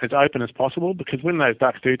as open as possible, because when those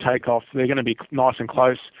ducks do take off, they're going to be nice and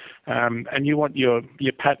close, and you want your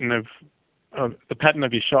pattern of the pattern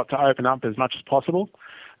of your shot to open up as much as possible.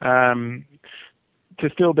 To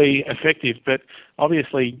still be effective, but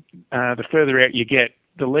obviously the further out you get,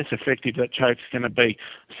 the less effective that choke's going to be.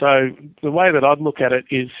 So the way that I'd look at it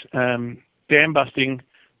is dam busting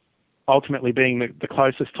ultimately being the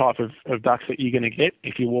closest type of ducks that you're going to get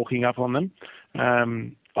if you're walking up on them.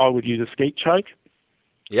 I would use a skeet choke.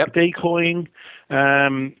 Yep. Decoying's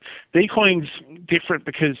different,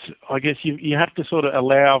 because I guess you have to sort of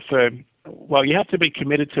allow for, you have to be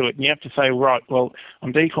committed to it, and you have to say, right, well,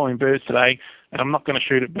 I'm decoying birds today, and I'm not going to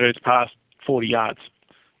shoot at birds past 40 yards.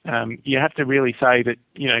 You have to really say that,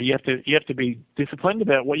 you have to be disciplined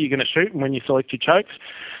about what you're going to shoot and when you select your chokes.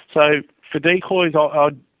 So for decoys,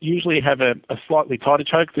 I'd usually have a slightly tighter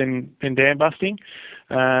choke than dam busting,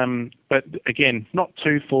 but again, not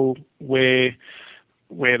too full where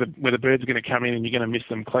the birds are going to come in and you're going to miss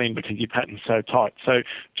them clean because your pattern's so tight. So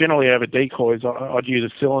generally over decoys, I'd use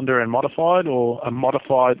a cylinder and modified, or a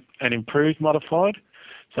modified and improved modified.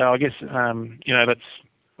 So I guess, that's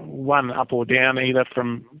one up or down either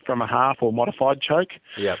from a half or modified choke.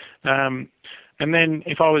 Yeah. And then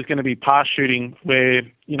if I was going to be pass shooting, where,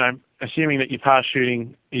 assuming that your pass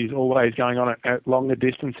shooting is always going on at longer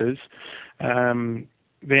distances, then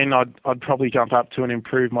I'd probably jump up to an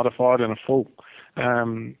improved modified and a full. I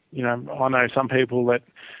know some people that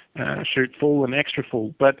shoot full and extra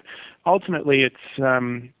full, but ultimately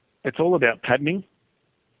it's all about patterning,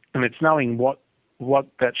 and it's knowing what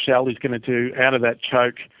that shell is going to do out of that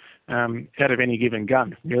choke, out of any given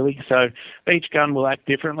gun, really. So each gun will act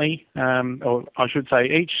differently, or I should say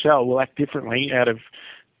each shell will act differently out of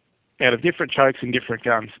different chokes and different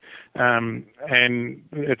guns. And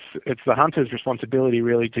it's the hunter's responsibility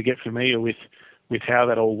really to get familiar with how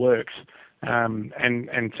that all works,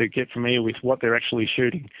 and to get familiar with what they're actually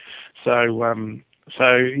shooting. So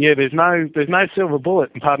yeah, there's no silver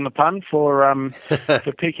bullet, pardon the pun, for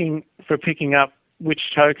picking up which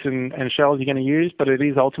chokes and shells you're going to use, but it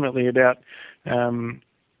is ultimately about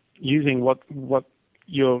using what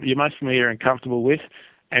you're most familiar and comfortable with,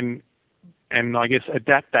 and I guess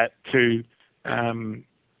adapt that to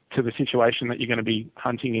the situation that you're going to be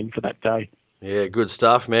hunting in for that day. Yeah, good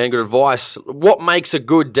stuff, man. Good advice. What makes a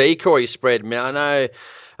good decoy spread, man? I know,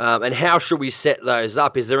 and how should we set those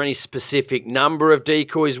up? Is there any specific number of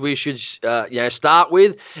decoys we should, start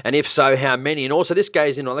with? And if so, how many? And also, this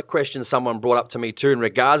goes in on the question someone brought up to me too in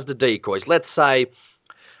regards to decoys. Let's say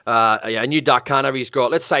a new duck hunter,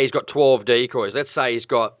 let's say he's got 12 decoys. Let's say he's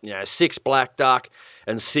got 6 black duck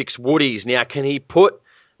and 6 woodies. Now, can he put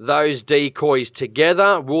those decoys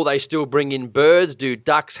together? Will they still bring in birds? Do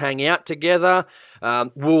ducks hang out together?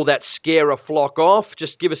 Will that scare a flock off?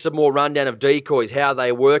 Just give us a more rundown of decoys, how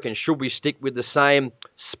they work, and should we stick with the same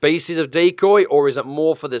species of decoy, or is it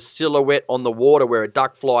more for the silhouette on the water where a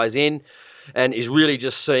duck flies in and is really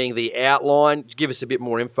just seeing the outline? Just give us a bit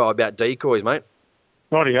more info about decoys, mate.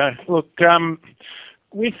 Rightio. Look, I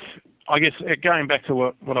guess going back to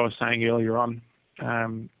what I was saying earlier on,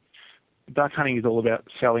 duck hunting is all about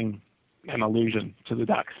selling an illusion to the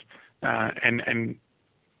ducks and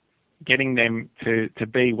getting them to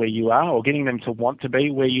be where you are, or getting them to want to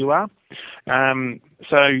be where you are.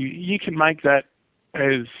 So you can make that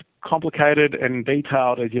as complicated and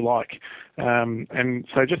detailed as you like. And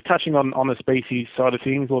so just touching on the species side of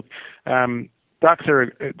things, look, ducks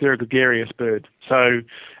they're a gregarious bird. So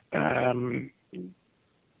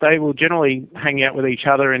they will generally hang out with each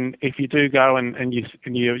other, and if you do go and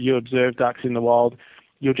you observe ducks in the wild,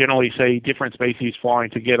 you'll generally see different species flying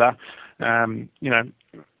together.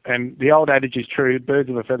 And the old adage is true: birds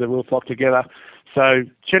of a feather will flock together. So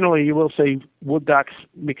generally, you will see wood ducks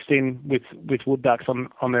mixed in with wood ducks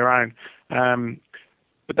on their own.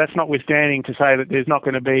 But that's notwithstanding to say that there's not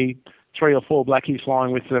going to be 3 or 4 blackies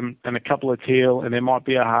flying with them, and a couple of teal, and there might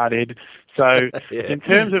be a hardhead. So yeah. in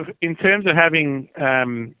terms of having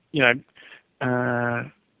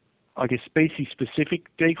I guess species specific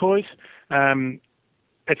decoys,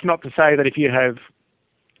 it's not to say that if you have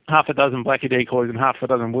half a dozen blackie decoys and half a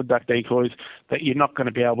dozen wood duck decoys that you're not going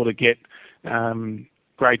to be able to get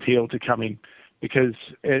grey teal to come in, because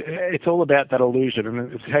it's all about that illusion,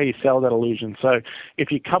 and it's how you sell that illusion. So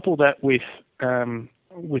if you couple that with a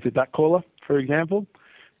duck caller, for example,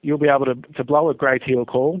 you'll be able to blow a grey teal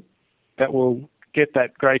call that will get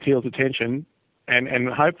that grey teal's attention and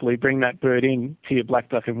hopefully bring that bird in to your black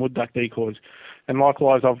duck and wood duck decoys. And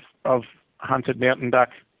likewise, I've hunted mountain duck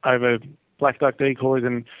over black duck decoys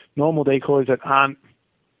and normal decoys that aren't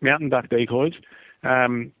mountain duck decoys,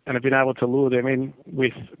 and have been able to lure them in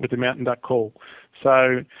with the mountain duck call.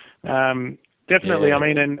 So definitely, yeah. I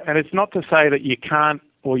mean, and it's not to say that you can't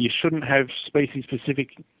or you shouldn't have species-specific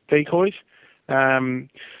decoys,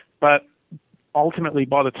 but ultimately,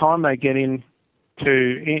 by the time they get into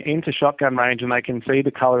shotgun range and they can see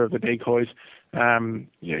the colour of the decoys,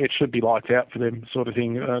 it should be lights out for them, sort of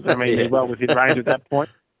thing. I mean, they're well within range at that point.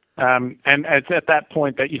 And it's at that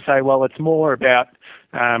point that you say, well, it's more about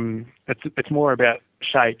shape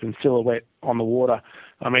and silhouette on the water.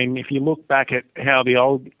 I mean, if you look back at how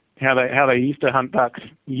they used to hunt ducks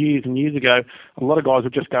years and years ago, a lot of guys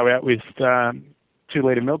would just go out with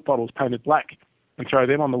 2-litre milk bottles painted black and throw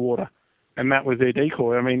them on the water, and that was their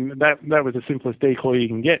decoy. I mean, that was the simplest decoy you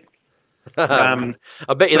can get. I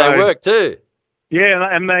bet you they work too. Yeah,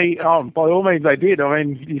 and they, by all means, they did. I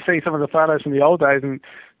mean, you see some of the photos from the old days, and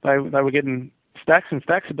they were getting stacks and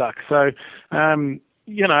stacks of ducks. So,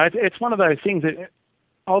 it's one of those things that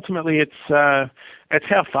ultimately it's how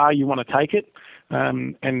far you want to take it,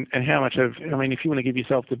 and how much of. I mean, if you want to give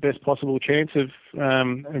yourself the best possible chance of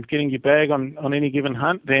getting your bag on any given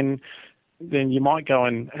hunt, then you might go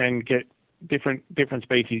and get different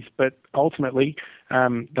species. But ultimately,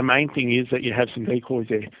 the main thing is that you have some decoys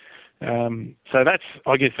there. So that's,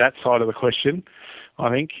 I guess, that side of the question. I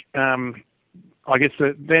think. I guess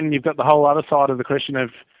then you've got the whole other side of the question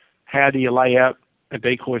of how do you lay out a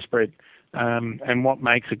decoy spread, and what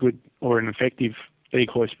makes a good or an effective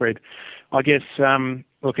decoy spread. I guess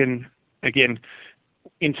looking again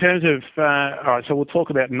in terms of all right. So we'll talk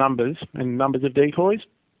about numbers of decoys.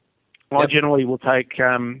 Yep. I generally will take.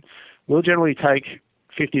 We'll generally take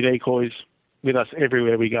 50 decoys with us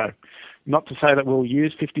everywhere we go. Not to say that we'll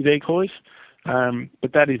use 50 decoys,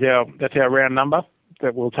 but that's our round number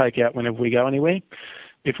that we'll take out whenever we go anywhere.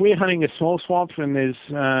 If we're hunting a small swamp and there's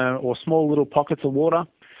or small little pockets of water,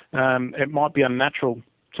 it might be unnatural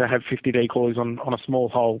to have 50 decoys on a small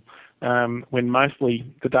hole, when mostly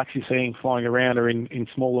the ducks you're seeing flying around are in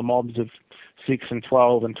smaller mobs of 6 and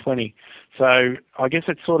 12 and 20. So I guess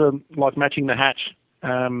it's sort of like matching the hatch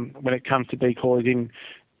when it comes to decoys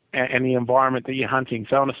and the environment that you're hunting.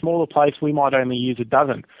 So in a smaller place, we might only use a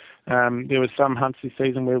dozen. There was some hunts this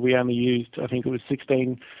season where we only used, I think it was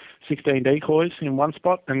 16 decoys in one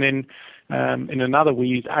spot, and then in another we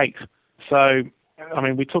used 8. So I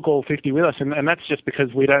mean, we took all 50 with us, and that's just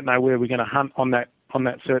because we don't know where we're going to hunt on that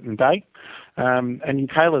certain day, and you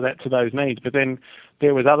tailor that to those needs. But then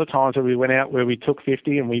there was other times where we went out where we took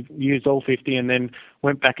 50 and we used all 50, and then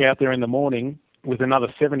went back out there in the morning with another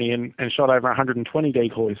 70 and shot over 120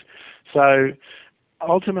 decoys. So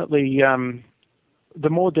ultimately, the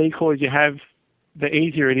more decoys you have, the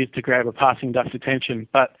easier it is to grab a passing duck's attention,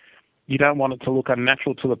 but you don't want it to look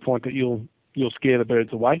unnatural to the point that you'll scare the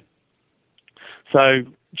birds away. So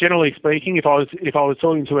generally speaking, if I was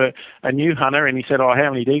talking to a new hunter and he said, "Oh,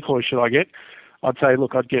 how many decoys should I get?" I'd say,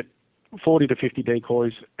 "Look, I'd get 40 to 50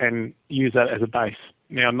 decoys and use that as a base."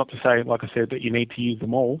 Now, not to say, like I said, that you need to use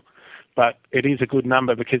them all, but it is a good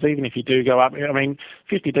number, because even if you do go up, I mean,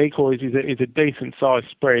 50 decoys is a decent sized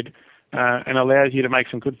spread, and allows you to make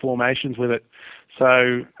some good formations with it.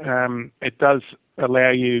 So it does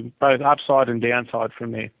allow you both upside and downside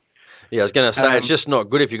from there. Yeah, I was going to say, it's just not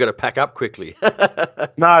good if you've got to pack up quickly.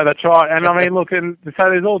 No, that's right. And I mean, look, and so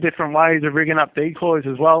there's all different ways of rigging up decoys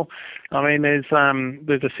as well. I mean, there's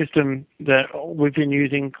a system that we've been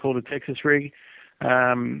using called a Texas rig,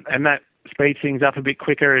 and that speeds things up a bit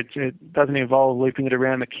quicker. It doesn't involve looping it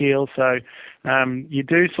around the keel. So you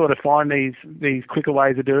do sort of find these quicker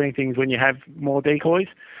ways of doing things when you have more decoys.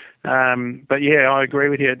 But yeah, I agree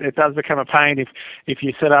with you. It does become a pain if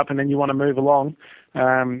you set up and then you want to move along.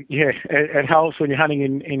 It helps when you're hunting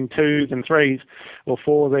in 2s and 3s or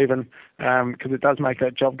 4s even, because it does make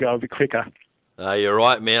that job go a bit quicker. You're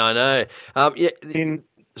right, man. I know.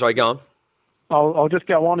 Sorry, go on. I'll just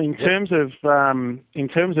go on in terms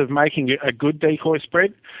of making a good decoy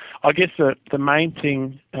spread. I guess the main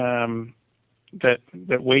thing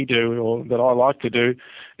that we do, or that I like to do,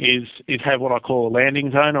 is have what I call a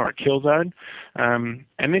landing zone or a kill zone, and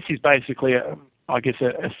this is basically a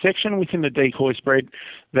section within the decoy spread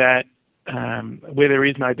that where there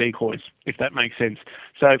is no decoys, if that makes sense.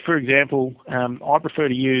 So, for example, I prefer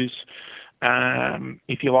to use,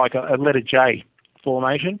 if you like, a letter J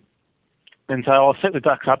formation. And so I'll set the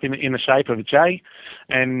ducks up in the shape of a J,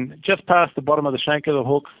 and just past the bottom of the shank of the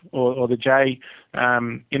hook, or the J,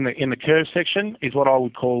 in the curve section, is what I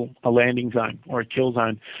would call a landing zone or a kill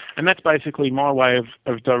zone. And that's basically my way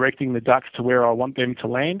of directing the ducks to where I want them to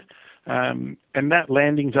land. And that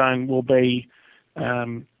landing zone will be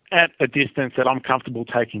at a distance that I'm comfortable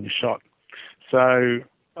taking the shot. So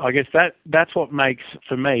I guess that's what makes,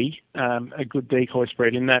 for me, a good decoy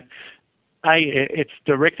spread, in that, A, it's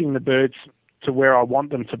directing the birds to where I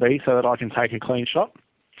want them to be so that I can take a clean shot,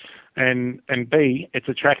 and B, it's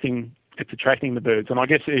attracting the birds. And I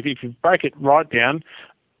guess if you break it right down,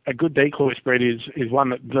 a good decoy spread is one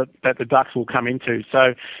that the ducks will come into.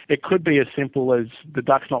 So it could be as simple as the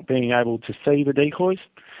ducks not being able to see the decoys.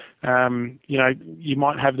 You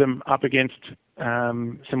might have them up against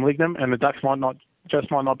some lignum, and the ducks might not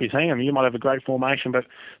be seeing them. You might have a great formation, but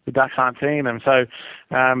the ducks aren't seeing them. So,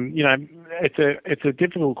 it's a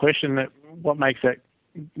difficult question, that what makes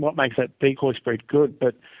that decoy spread good.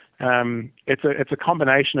 But it's a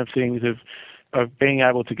combination of things of being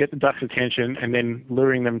able to get the ducks' attention and then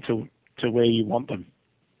luring them to where you want them.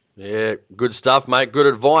 Yeah, good stuff, mate. Good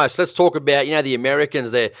advice. Let's talk about, the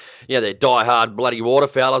Americans. They're die-hard bloody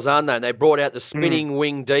waterfowlers, aren't they? And they brought out the spinning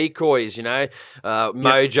wing decoys,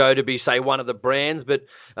 Mojo to be, say, one of the brands. But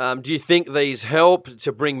do you think these help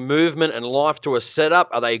to bring movement and life to a setup?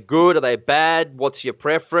 Are they good? Are they bad? What's your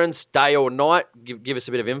preference, day or night? Give us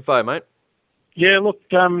a bit of info, mate. Yeah, look,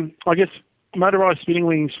 I guess motorised spinning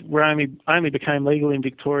wings were only became legal in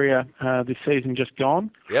Victoria this season just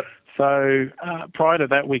gone. Yep. So prior to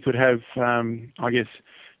that, we could have,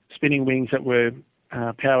 spinning wings that were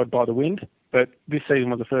powered by the wind. But this season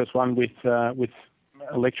was the first one with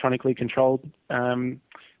electronically controlled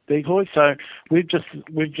decoys. So we've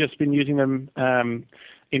just been using them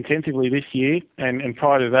intensively this year, and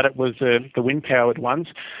prior to that, it was the wind powered ones.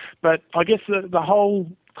 But I guess the whole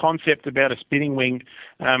concept about a spinning wing,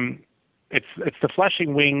 it's the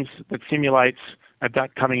flashing wings that simulates a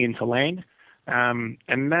duck coming into land.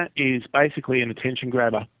 And that is basically an attention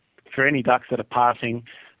grabber for any ducks that are passing.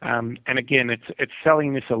 And again, it's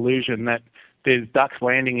selling this illusion that there's ducks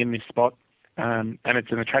landing in this spot, and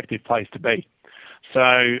it's an attractive place to be.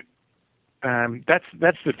 So that's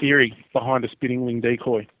the theory behind a spinning wing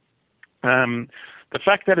decoy. The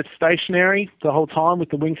fact that it's stationary the whole time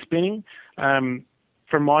with the wing spinning,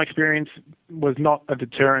 from my experience, was not a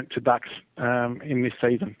deterrent to ducks in this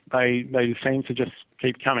season. They seem to just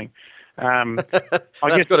keep coming. I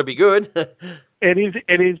guess got to be good. It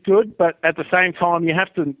is good, but at the same time, you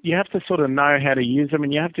have to sort of know how to use them,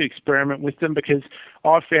 and you have to experiment with them, because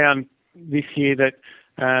I found this year that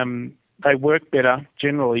they work better,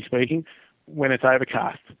 generally speaking, when it's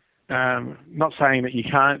overcast. Not saying that you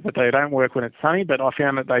can't, that they don't work when it's sunny, but I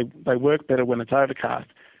found that they work better when it's overcast.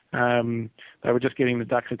 They were just getting the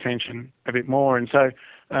ducks' attention a bit more, and so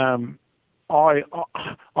I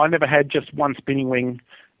never had just one spinning wing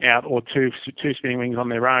out or two spinning wings on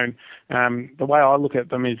their own. The way I look at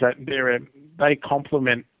them is that they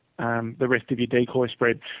complement the rest of your decoy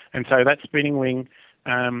spread, and so that spinning wing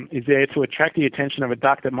is there to attract the attention of a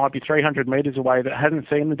duck that might be 300 metres away that hasn't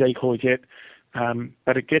seen the decoys yet,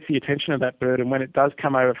 but it gets the attention of that bird, and when it does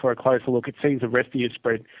come over for a closer look, it sees the rest of your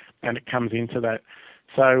spread and it comes into that.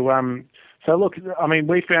 So look, I mean,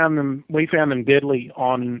 we found them deadly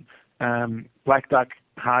on black duck,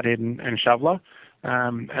 hardhead, and shoveler,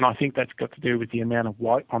 and I think that's got to do with the amount of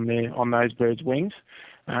white on those birds' wings.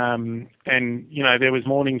 And you know, there was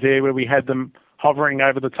mornings there where we had them hovering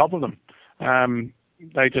over the top of them.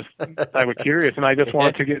 They were curious and they just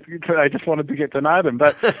wanted to get to know them.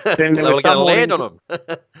 But then there was some mornings, land on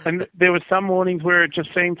them. And there was some mornings where it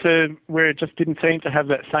just didn't seem to have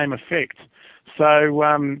that same effect. So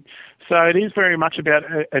it is very much about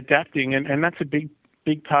adapting, and that's a big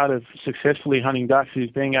part of successfully hunting ducks, is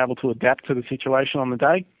being able to adapt to the situation on the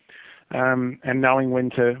day, and knowing when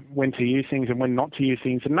to use things and when not to use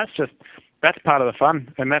things. And that's part of the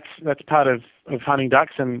fun, and that's part of hunting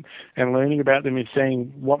ducks and learning about them, is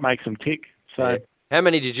seeing what makes them tick. So, yeah. How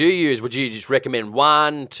many did you use? Would you just recommend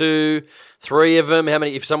 1, 2, 3 of them? How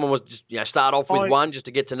many? If someone was just start off with one just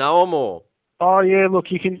to get to know them, or? Oh yeah, look,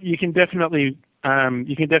 you can definitely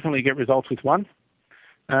get results with one.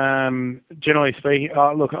 Generally speaking,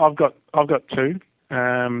 look, I've got 2.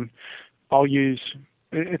 I'll use.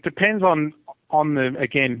 It depends on the,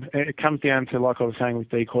 again, it comes down to, like I was saying with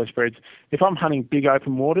decoy spreads. If I'm hunting big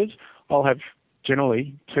open waters, I'll have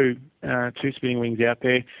generally two spinning wings out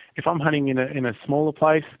there. If I'm hunting in a smaller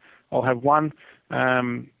place, I'll have 1.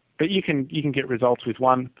 But you can get results with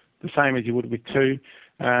 1, the same as you would with 2.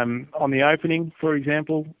 On the opening, for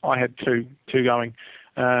example, I had two going.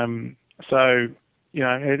 So you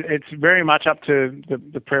know, it's very much up to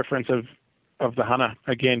the preference of the hunter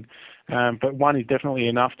again. But 1 is definitely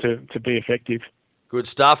enough to be effective. Good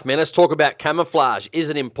stuff, man. Let's talk about camouflage. Is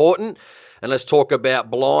it important? And let's talk about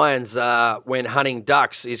blinds when hunting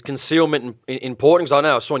ducks. Is concealment important? Because I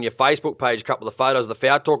know I saw on your Facebook page a couple of the photos of the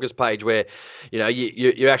Fowl Talkers page where, you know,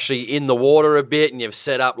 you're actually in the water a bit and you've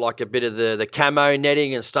set up like a bit of the camo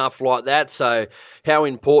netting and stuff like that. So how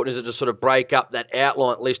important is it to sort of break up that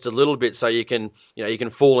outline at least a little bit so you can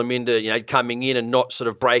fool them into, coming in and not sort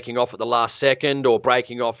of breaking off at the last second or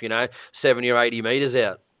breaking off, 70 or 80 metres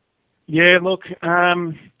out? Yeah, look,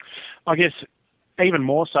 I guess even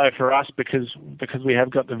more so for us because we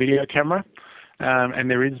have got the video camera,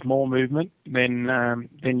 and there is more movement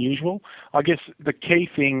than usual. I guess the key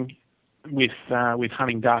thing with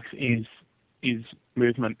hunting ducks is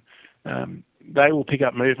movement. They will pick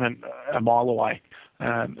up movement a mile away,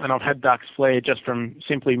 and I've had ducks flare just from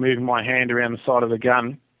simply moving my hand around the side of the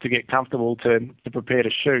gun to get comfortable to prepare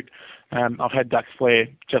to shoot. I've had ducks flare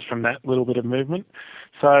just from that little bit of movement.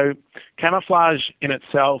 So camouflage in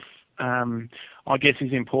itself, I guess,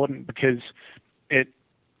 is important because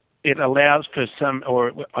it allows for some,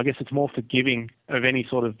 or I guess it's more forgiving of any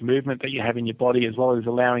sort of movement that you have in your body, as well as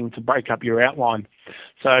allowing to break up your outline.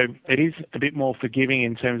 So it is a bit more forgiving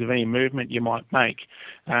in terms of any movement you might make.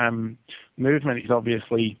 Movement is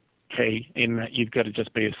obviously key in that you've got to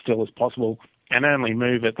just be as still as possible and only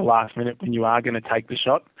move at the last minute when you are going to take the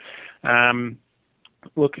shot.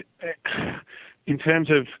 Look, in terms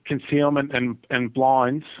of concealment and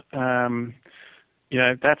blinds,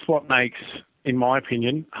 that's what makes, in my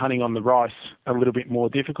opinion, hunting on the rice a little bit more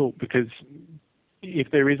difficult, because if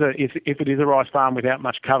it is a rice farm without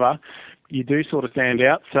much cover, you do sort of stand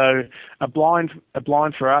out. So a blind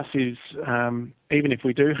for us is even if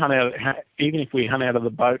we hunt out of the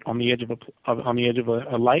boat on the edge of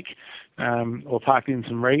a lake, or parked in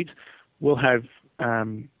some reeds, we'll have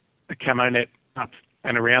a camo net up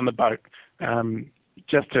and around the boat,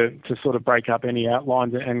 just to sort of break up any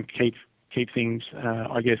outlines and keep things,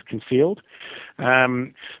 I guess, concealed.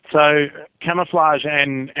 So camouflage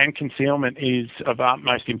and concealment is of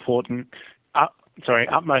utmost importance,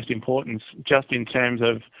 just in terms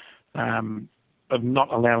of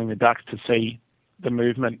not allowing the ducks to see the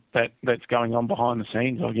movement that's going on behind the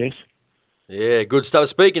scenes, I guess. Yeah, good stuff.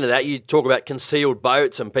 Speaking of that, you talk about concealed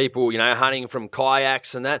boats and people, hunting from kayaks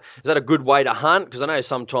and that. Is that a good way to hunt? Because I know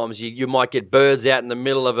sometimes you might get birds out in the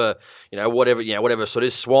middle of a, whatever sort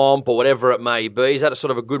of swamp or whatever it may be. Is that a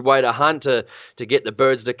sort of a good way to hunt to get the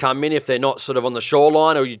birds to come in if they're not sort of on the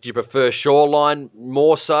shoreline, or do you prefer shoreline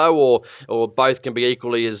more so, or both can be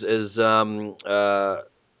equally as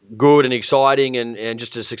good and exciting and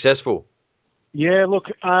just as successful? Yeah, look,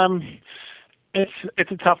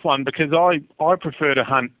 it's a tough one because I prefer to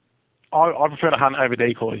hunt. I prefer to hunt over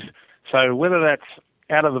decoys. So whether that's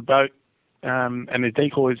out of the boat and there's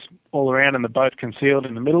decoys all around and the boat concealed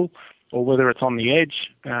in the middle, or whether it's on the edge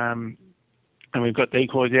and we've got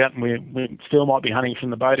decoys out and we still might be hunting from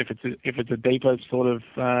the boat if it's a deeper sort of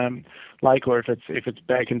lake, or if it's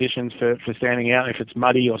bad conditions for standing out, if it's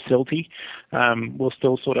muddy or silty, we'll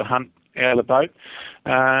still sort of hunt out of the boat.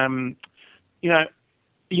 You know,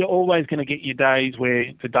 you're always going to get your days where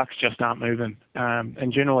the ducks just aren't moving,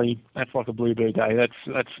 and generally that's like a bluebird day.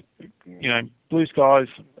 That's blue skies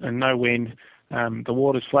and no wind, the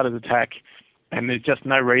water's flat as a tack, and there's just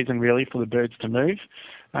no reason really for the birds to move.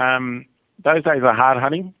 Those days are hard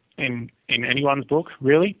hunting in anyone's book,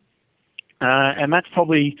 really, and that's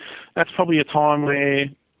probably a time where,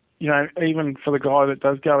 even for the guy that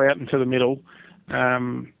does go out into the middle,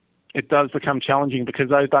 it does become challenging because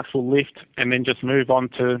those ducks will lift and then just move on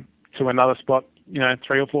to another spot, 300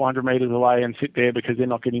 or 400 metres away and sit there because they're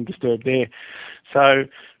not getting disturbed there. So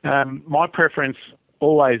my preference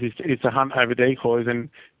always is to hunt over decoys, and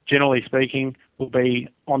generally speaking will be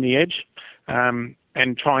on the edge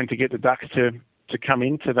and trying to get the ducks to come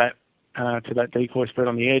into that decoy spread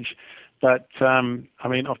on the edge. But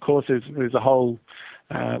of course there's a whole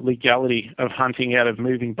legality of hunting out of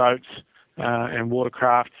moving boats and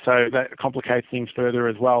watercraft, so that complicates things further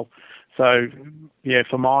as well. So yeah,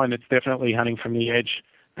 for mine it's definitely hunting from the edge,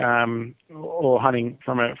 or hunting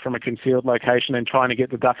from a concealed location and trying to get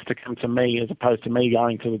the ducks to come to me as opposed to me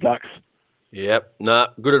going to the ducks. Yep, no,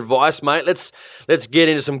 good advice, mate. Let's get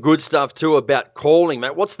into some good stuff too about calling,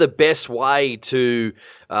 mate. What's the best way to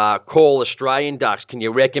call Australian ducks? Can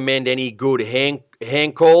you recommend any good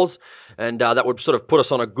hand calls? And that would sort of put us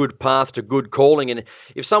on a good path to good calling. And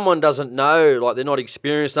if someone doesn't know, like they're not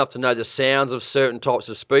experienced enough to know the sounds of certain types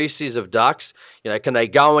of species of ducks, can they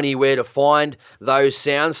go anywhere to find those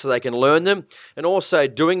sounds so they can learn them? And also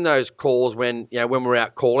doing those calls when we're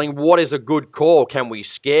out calling, what is a good call? Can we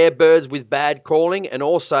scare birds with bad calling? And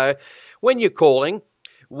also, when you're calling,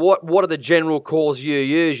 what are the general calls you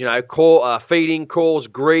use? Feeding calls,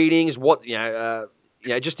 greetings,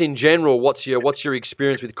 just in general, what's your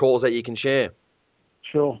experience with calls that you can share?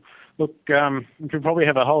 Sure. Look, we could probably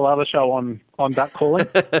have a whole other show on duck calling.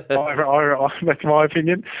 That's my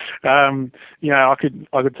opinion. I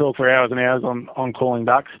could talk for hours and hours on calling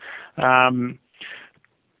ducks. All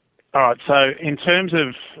right. So in terms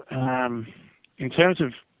of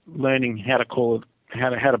learning how to call how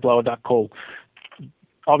to blow a duck call,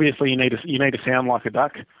 obviously you need to sound like a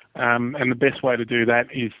duck. And the best way to do that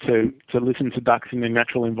is to listen to ducks in their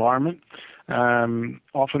natural environment.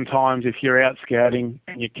 Oftentimes, if you're out scouting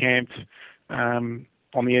and you're camped on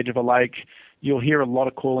the edge of a lake, you'll hear a lot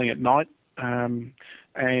of calling at night. And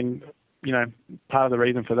part of the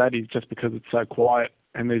reason for that is just because it's so quiet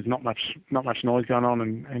and there's not much noise going on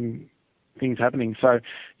and things happening. So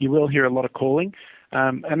you will hear a lot of calling,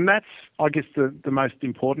 and that's, I guess, the most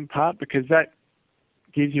important part, because that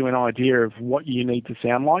gives you an idea of what you need to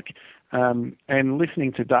sound like, and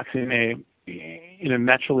listening to ducks in a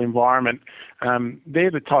natural environment,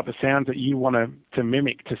 they're the type of sounds that you want to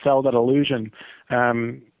mimic to sell that illusion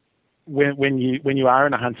when you are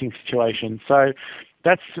in a hunting situation. So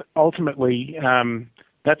that's ultimately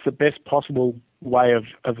that's the best possible way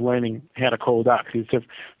of learning how to call ducks, is to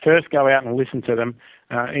first go out and listen to them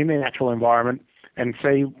in their natural environment and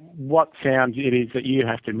see what sounds it is that you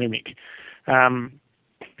have to mimic.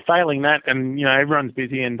 Failing that, and everyone's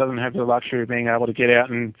busy and doesn't have the luxury of being able to get out,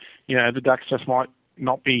 and the ducks just might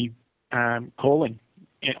not be calling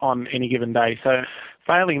on any given day. So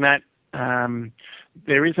failing that,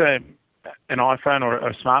 there is an iPhone or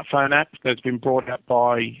a smartphone app that's been brought out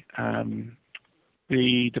by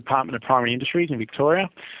the Department of Primary Industries in Victoria.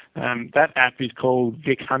 That app is called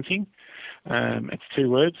Vic Hunting. It's 2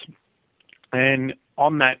 words, and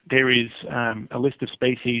on that there is a list of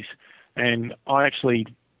species, and I actually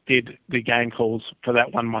did the game calls for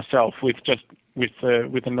that one myself with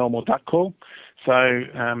a normal duck call. So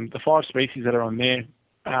the 5 species that are on there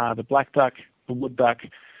are the black duck, the wood duck,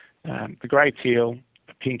 the grey teal,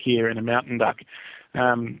 a pink ear, and a mountain duck.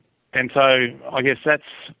 And so I guess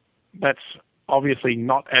that's obviously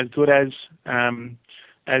not as good as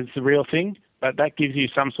the real thing, but that gives you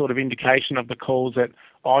some sort of indication of the calls that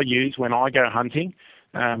I use when I go hunting,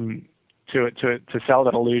 to sell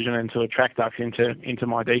that illusion and to attract ducks into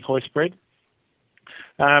my decoy spread.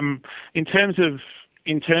 In terms of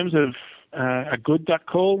a good duck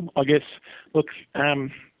call, I guess, look,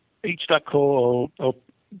 each duck call or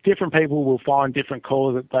different people will find different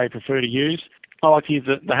calls that they prefer to use. I like to use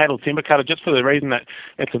the Hadal Timber Cutter just for the reason that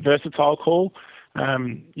it's a versatile call.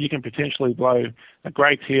 You can potentially blow a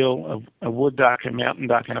grey teal, a wood duck, a mountain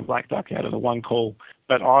duck, and a black duck out of the one call.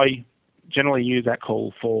 But I generally use that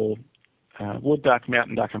call for wood duck,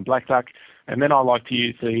 mountain duck, and black duck. And then I like to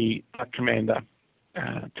use the Duck Commander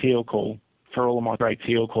teal call for all of my grey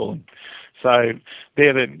teal calling. So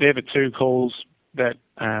they're the two calls that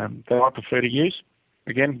I prefer to use.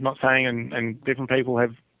 Again, not saying, and different people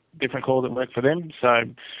have different calls that work for them. So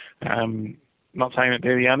not saying that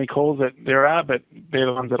they're the only calls that there are, but they're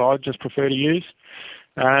the ones that I just prefer to use.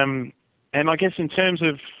 And I guess in terms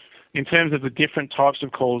of the different types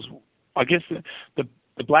of calls, I guess the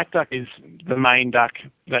black duck is the main duck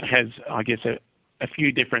that has, I guess, a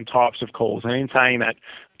few different types of calls. And in saying that,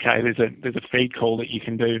 okay, there's a feed call that you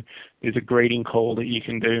can do, there's a greeting call that you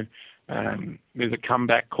can do, there's a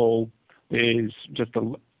comeback call, there's just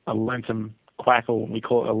a lonesome quack, or we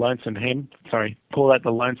call it a lonesome hen. Sorry, call that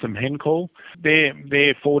the lonesome hen call. They're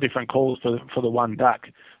 4 different calls for the one duck.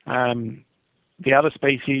 The other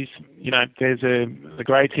species, the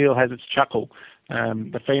grey teal has its chuckle.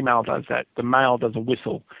 The female does that. The male does a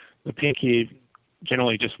whistle. The pink-ear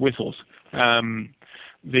generally just whistles.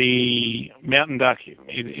 The mountain duck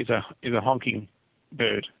is a honking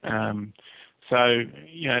bird. So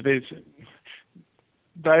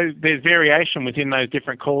there's variation within those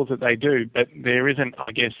different calls that they do, but there isn't,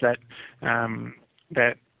 I guess, that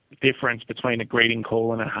difference between a greeting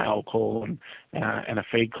call and a hail call and a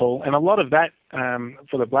feed call. And a lot of that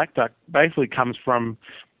for the black duck basically comes from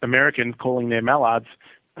Americans calling their mallards,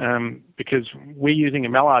 because we're using a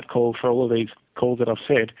mallard call for all of these calls that I've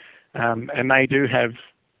said, and they do have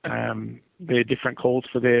their different calls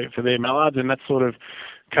for their mallards, and that's sort of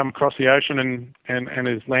come across the ocean and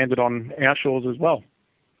has landed on our shores as well.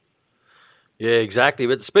 Yeah, exactly.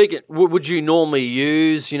 But speaking, would you normally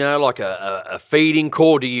use, like a feeding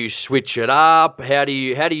call? Do you switch it up? How do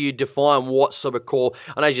you define what sort of call?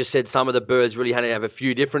 I know you just said some of the birds really had to have a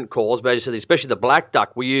few different calls, but as you said, especially the black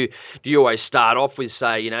duck, do you always start off with,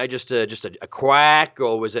 say, just a quack,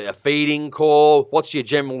 or was it a feeding call? What's your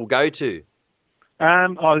general go-to?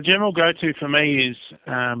 The general go-to for me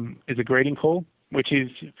is a greeting call, which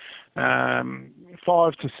is 5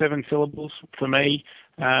 to 7 syllables for me.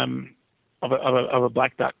 Of a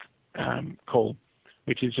black duck call,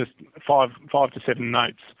 which is just 5 to 7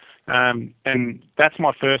 notes, and that's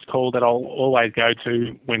my first call that I'll always go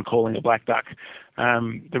to when calling a black duck.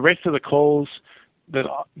 The rest of the calls that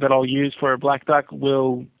I'll use for a black duck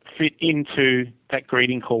will fit into that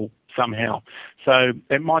greeting call somehow. So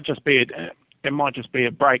it might just be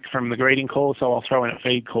a break from the greeting call, so I'll throw in a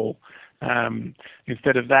feed call.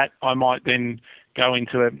 Instead of that, I might then go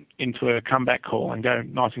into a comeback call and go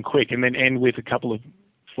nice and quick, and then end with a couple of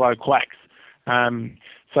slow quacks.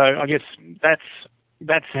 So I guess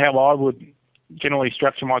that's how I would generally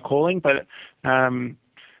structure my calling. But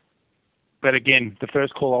again, the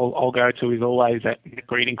first call I'll go to is always that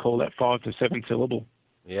greeting call, that 5 to 7 syllable.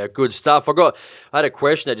 Yeah, good stuff. I had a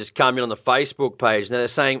question that just came in on the Facebook page. Now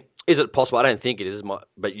they're saying, is it possible? I don't think it is,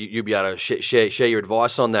 but you'll be able to share your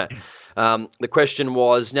advice on that. The question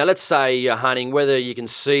was, now let's say you're hunting, whether you can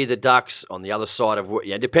see the ducks on the other side of,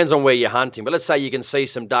 it depends on where you're hunting, but let's say you can see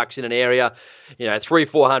some ducks in an area,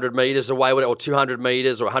 300-400 metres away, or 200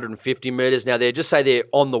 metres or 150 metres. Now just say they're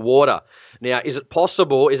on the water. Now, is it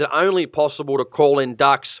only possible to call in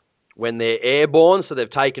ducks when they're airborne, so they've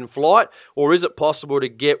taken flight, or is it possible to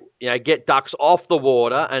get ducks off the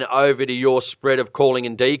water and over to your spread of calling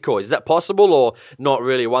and decoys? Is that possible, or not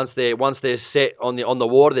really? Once they're set on the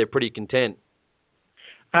water, they're pretty content.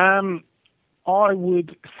 I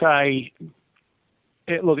would say,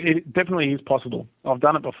 it definitely is possible. I've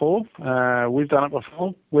done it before. We've done it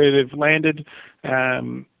before where they've landed,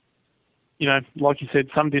 like you said,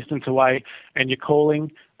 some distance away, and you're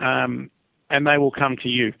calling. And they will come to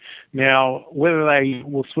you. Now, whether they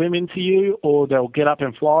will swim into you or they'll get up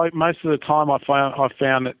and fly, most of the time I've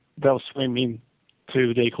found that they'll swim in to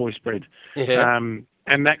the decoy spread. Yeah.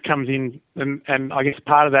 And that comes in, and I guess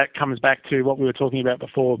part of that comes back to what we were talking about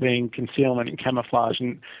before, being concealment and camouflage,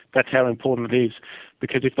 and that's how important it is.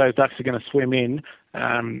 Because if those ducks are going to swim in,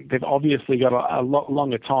 they've obviously got a lot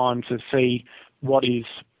longer time to see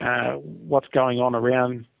what's going on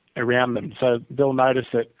around them. So they'll notice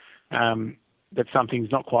that something's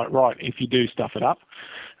not quite right if you do stuff it up.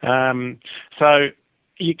 So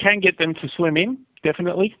you can get them to swim in,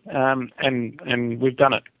 definitely, and we've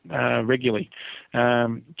done it regularly.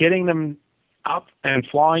 Getting them up and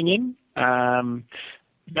flying in,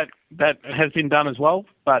 that has been done as well,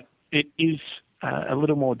 but it is a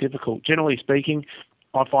little more difficult. Generally speaking,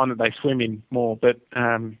 I find that they swim in more. But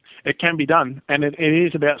it can be done, and it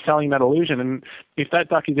is about selling that illusion. And if that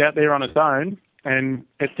duck is out there on its own and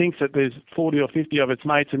it thinks that there's 40 or 50 of its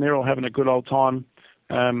mates and they're all having a good old time,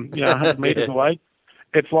 100 metres away,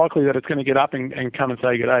 it's likely that it's going to get up and come and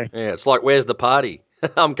say good day. Yeah, it's like, where's the party?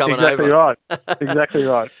 I'm coming exactly over. Right. Exactly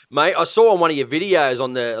right. Mate, I saw on one of your videos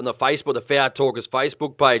on the Facebook, the Fowl Talkers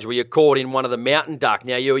Facebook page, where you caught in one of the mountain duck.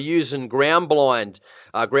 Now, you were using ground blinds.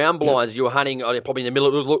 You were hunting probably in the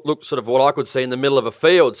middle, look sort of what I could see in the middle of a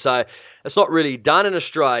field. So it's not really done in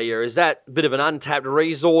Australia. Is that a bit of an untapped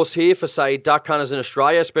resource here for, say, duck hunters in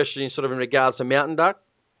Australia, especially in regards to mountain duck?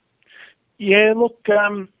 Yeah, look,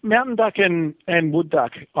 mountain duck and wood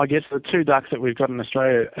duck, I guess, the two ducks that we've got in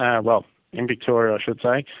Australia, in Victoria, I should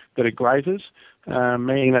say, that are grazers,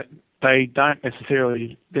 meaning that they're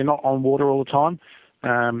not on water all the time,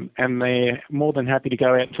 and they're more than happy to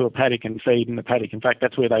go out to a paddock and feed in the paddock. In fact,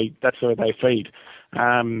 that's where they feed.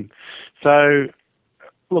 So,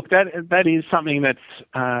 look, that is something that's,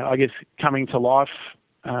 I guess, coming to life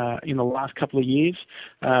in the last couple of years,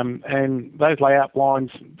 and those layout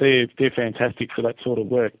blinds, they're fantastic for that sort of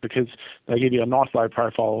work because they give you a nice low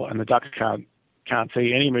profile, and the ducks can't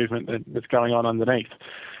see any movement that's going on underneath.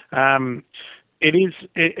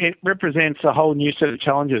 It represents a whole new set of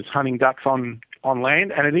challenges hunting ducks on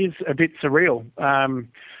land, and it is a bit surreal.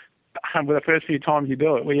 With the first few times you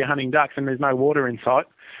do it, where you're hunting ducks and there's no water in sight,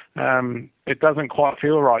 it doesn't quite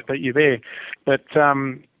feel right that you're there. But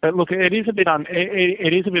look, it is a bit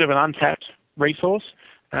of an untapped resource.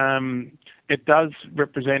 It does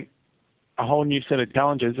represent a whole new set of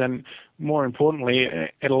challenges, and more importantly,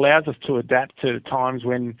 it allows us to adapt to times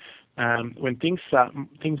when things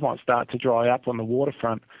might start to dry up on the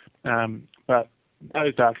waterfront. But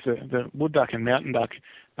those ducks, the wood duck and mountain duck,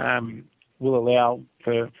 will allow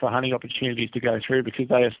for hunting opportunities to go through because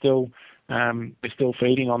they're still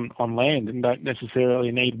feeding on land and don't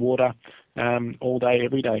necessarily need water all day,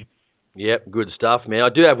 every day. Yep, good stuff, man. I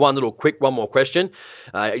do have one more question.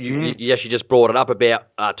 You actually just brought it up about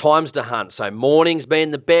times to hunt. So mornings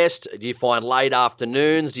being the best. Do you find late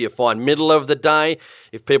afternoons? Do you find middle of the day?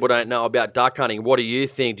 If people don't know about duck hunting, what do you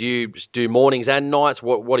think? Do you do mornings and nights?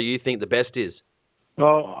 What do you think the best is?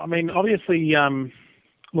 Well, I mean, obviously,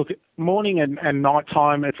 look, morning and night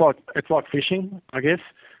time, it's like fishing, I guess.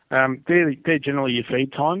 They're generally your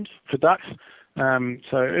feed times for ducks.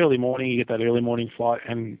 So early morning, you get that early morning flight,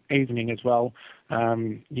 and evening as well,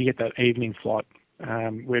 you get that evening flight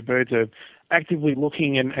where birds are actively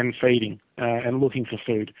looking and feeding and looking for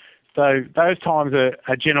food. So those times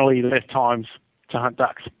are generally the best times to hunt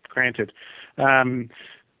ducks, granted.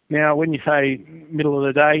 Now, when you say middle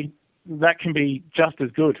of the day, that can be just as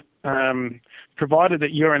good, provided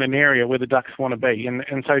that you're in an area where the ducks want to be.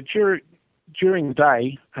 And so during the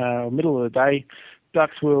day, middle of the day,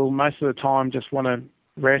 ducks will most of the time just want to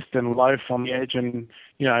rest and loaf on the edge and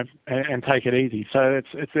take it easy. So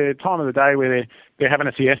it's a time of the day where they're having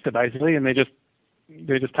a siesta basically, and they're just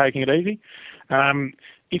taking it easy.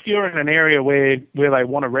 If you're in an area where they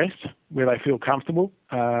want to rest, where they feel comfortable,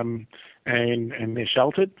 and they're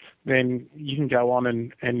sheltered, then you can go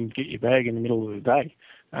on and get your bag in the middle of the day.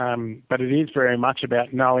 But it is very much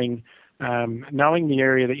about knowing the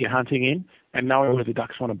area that you're hunting in and knowing where the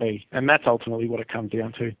ducks want to be. And that's ultimately what it comes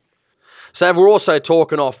down to. So we're also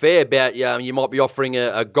talking off air about you might be offering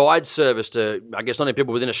a guide service to, I guess, not only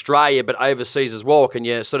people within Australia, but overseas as well. Can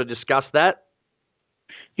you sort of discuss that?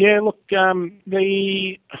 Yeah, look,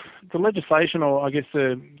 the legislation, or I guess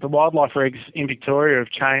the wildlife regs in Victoria have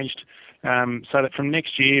changed so that from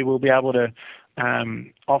next year we'll be able to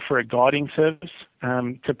offer a guiding service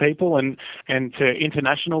to people and to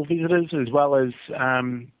international visitors as well as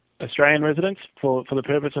Australian residents for the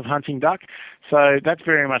purpose of hunting duck. So that's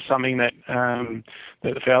very much something that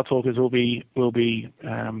the Fowl Talkers will be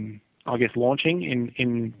I guess launching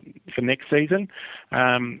in for next season.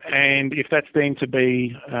 And if that's deemed to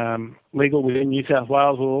be legal within New South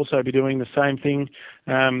Wales, we'll also be doing the same thing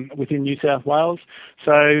within New South Wales.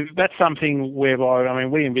 So that's something whereby, I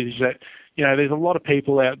mean, we envisage that, there's a lot of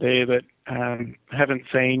people out there that haven't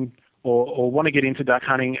seen or want to get into duck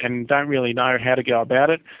hunting and don't really know how to go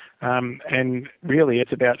about it. And really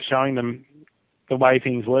it's about showing them the way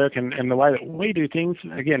things work and the way that we do things.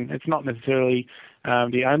 Again, it's not necessarily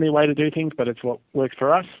the only way to do things, but it's what works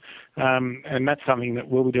for us. And that's something that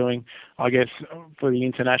we'll be doing, I guess, for the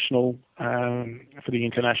international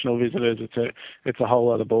visitors. It's a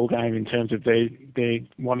whole other ball game in terms of their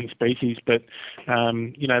wanting species, but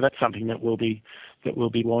that's something that we'll be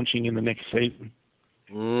launching in the next season.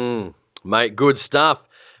 Mate, good stuff.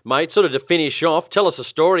 mate, sort of to finish off, tell us a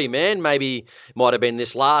story, man. Maybe might have been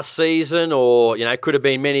this last season or, could have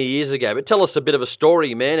been many years ago. But tell us a bit of a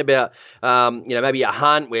story, man, about, maybe a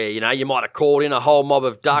hunt where, you might have called in a whole mob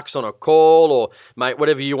of ducks on a call or, mate,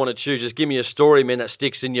 whatever you want to choose. Just give me a story, man, that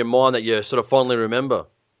sticks in your mind that you sort of fondly remember.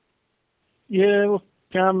 Yeah, look,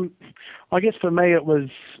 I guess for me it was,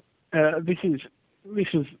 this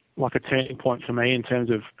was like a turning point for me in terms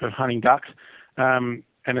of hunting ducks. And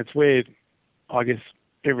it's where, I guess,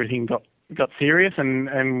 everything got serious,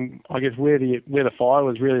 and I guess where the fire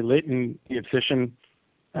was really lit and the obsession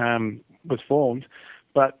was formed.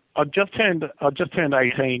 But I just turned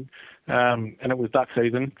 18, and it was duck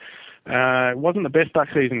season. It wasn't the best duck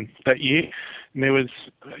season that year. And there was,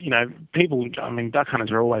 people. I mean, duck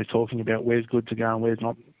hunters are always talking about where's good to go and where's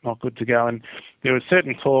not good to go. And there was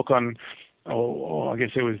certain talk on, or I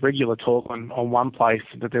guess there was regular talk on one place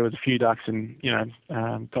that there was a few ducks and,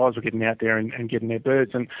 guys were getting out there and getting their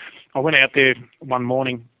birds. And I went out there one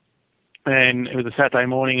morning and it was a Saturday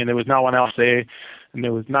morning and there was no one else there and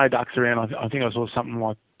there was no ducks around. I think I saw something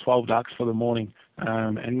like 12 ducks for the morning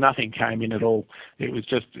and nothing came in at all. It was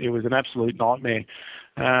an absolute nightmare.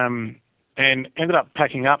 And ended up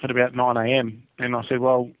packing up at about 9 a.m. And I said,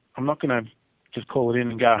 well, I'm not going to just call it in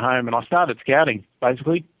and go home. And I started scouting,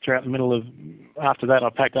 basically, throughout the middle of, after that, I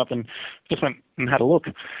packed up and just went and had a look.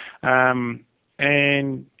 And,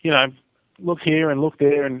 looked here and looked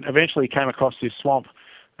there and eventually came across this swamp,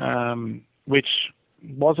 which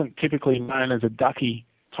wasn't typically known as a ducky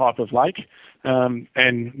type of lake,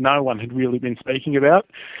 and no one had really been speaking about.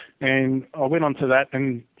 And I went onto that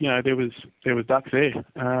and, there was ducks there.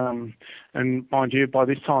 And mind you, by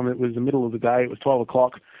this time it was the middle of the day, it was 12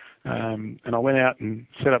 o'clock. And I went out and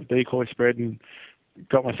set up decoy spread and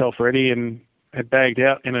got myself ready and had bagged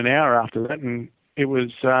out in an hour after that. And it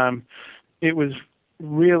was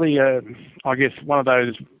really, I guess, one of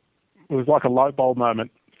those, it was like a light bulb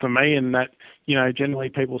moment for me in that, generally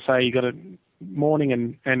people say you got to, morning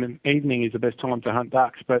and an evening is the best time to hunt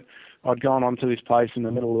ducks, but I'd gone onto this place in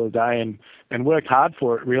the middle of the day and worked hard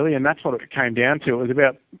for it, really, and that's what it came down to. It was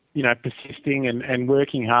about, persisting and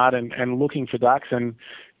working hard and looking for ducks, and,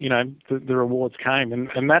 the rewards came,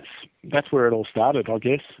 and that's where it all started, I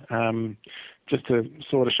guess, just to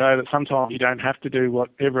sort of show that sometimes you don't have to do what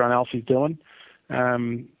everyone else is doing.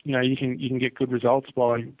 You can get good results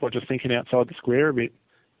by just thinking outside the square a bit.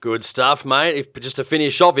 Good stuff, mate. Just to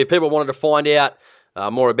finish off, if people wanted to find out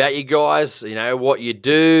more about you guys, what you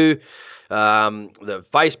do, the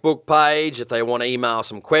Facebook page, if they want to email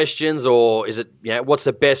some questions, or is it, what's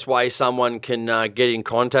the best way someone can get in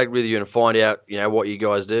contact with you and find out, what you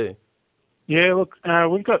guys do? Yeah, look,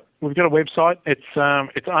 we've got a website.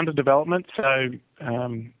 It's under development, so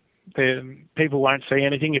people won't see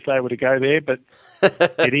anything if they were to go there, but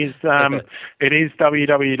it is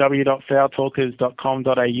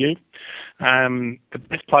www.foultalkers.com.au. The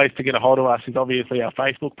best place to get a hold of us is obviously our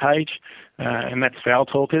Facebook page, and that's Foul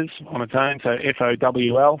Talkers on its own, so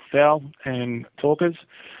FOWL, Foul, and Talkers.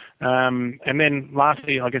 And then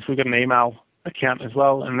lastly, I guess we've got an email account as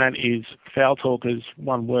well, and that is foultalkers,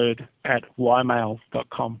 one word,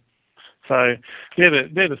 @ymail.com. So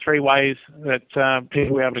they're the three ways that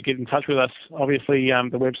people will be able to get in touch with us. Obviously,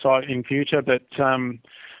 the website in future, but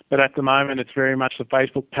at the moment it's very much the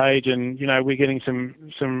Facebook page, and we're getting some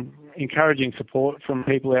encouraging support from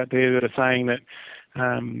people out there that are saying that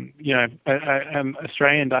an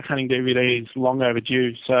Australian duck hunting DVD is long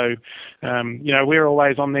overdue. So we're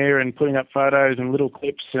always on there and putting up photos and little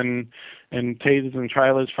clips and teasers and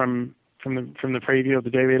trailers from the preview of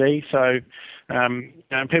the DVD. So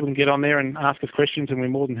people can get on there and ask us questions, and we're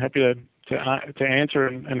more than happy to answer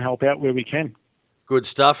and help out where we can. Good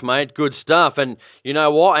stuff, mate. Good stuff. And you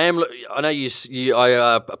know what? I know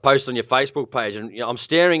I posted on your Facebook page, and I'm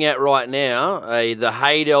staring at right now the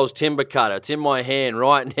Haydell's Timber Cutter. It's in my hand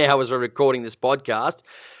right now as we're recording this podcast.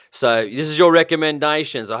 So this is your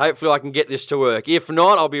recommendation. So hopefully I can get this to work. If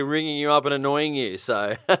not, I'll be ringing you up and annoying you.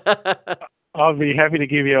 So. I'll be happy to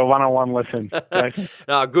give you a one-on-one lesson.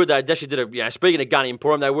 No, good. They actually did speaking of Gun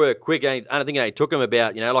Emporium, they were quick. I don't think they took them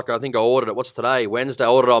about, I think I ordered it. What's today? Wednesday. I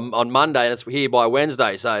ordered it on Monday, and it's here by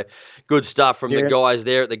Wednesday. So good stuff from the guys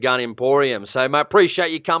there at the Gun Emporium. So, mate,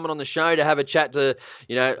 appreciate you coming on the show to have a chat to,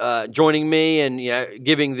 joining me and,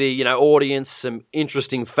 giving the, audience some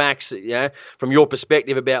interesting facts, from your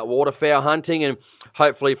perspective about waterfowl hunting, and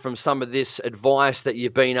hopefully from some of this advice that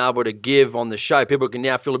you've been able to give on the show, people can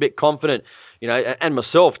now feel a bit confident and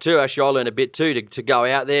myself too. Actually, I learned a bit too to go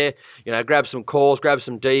out there, grab some calls, grab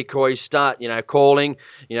some decoys, start, calling.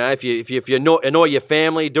 If you annoy your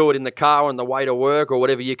family, do it in the car on the way to work or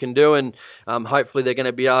whatever you can do, and hopefully they're going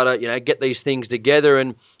to be able to, get these things together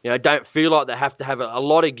and, don't feel like they have to have a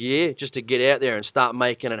lot of gear just to get out there and start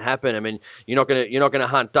making it happen. I mean, you're not going to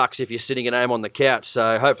hunt ducks if you're sitting at home on the couch.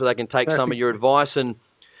 So hopefully they can take some of your advice. And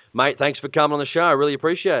mate, thanks for coming on the show. I really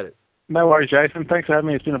appreciate it. No worries, Jason. Thanks for having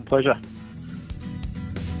me. It's been a pleasure.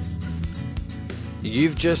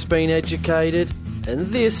 You've just been educated, and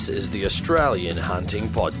this is the Australian Hunting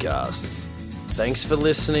Podcast. Thanks for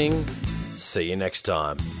listening. See you next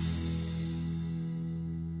time.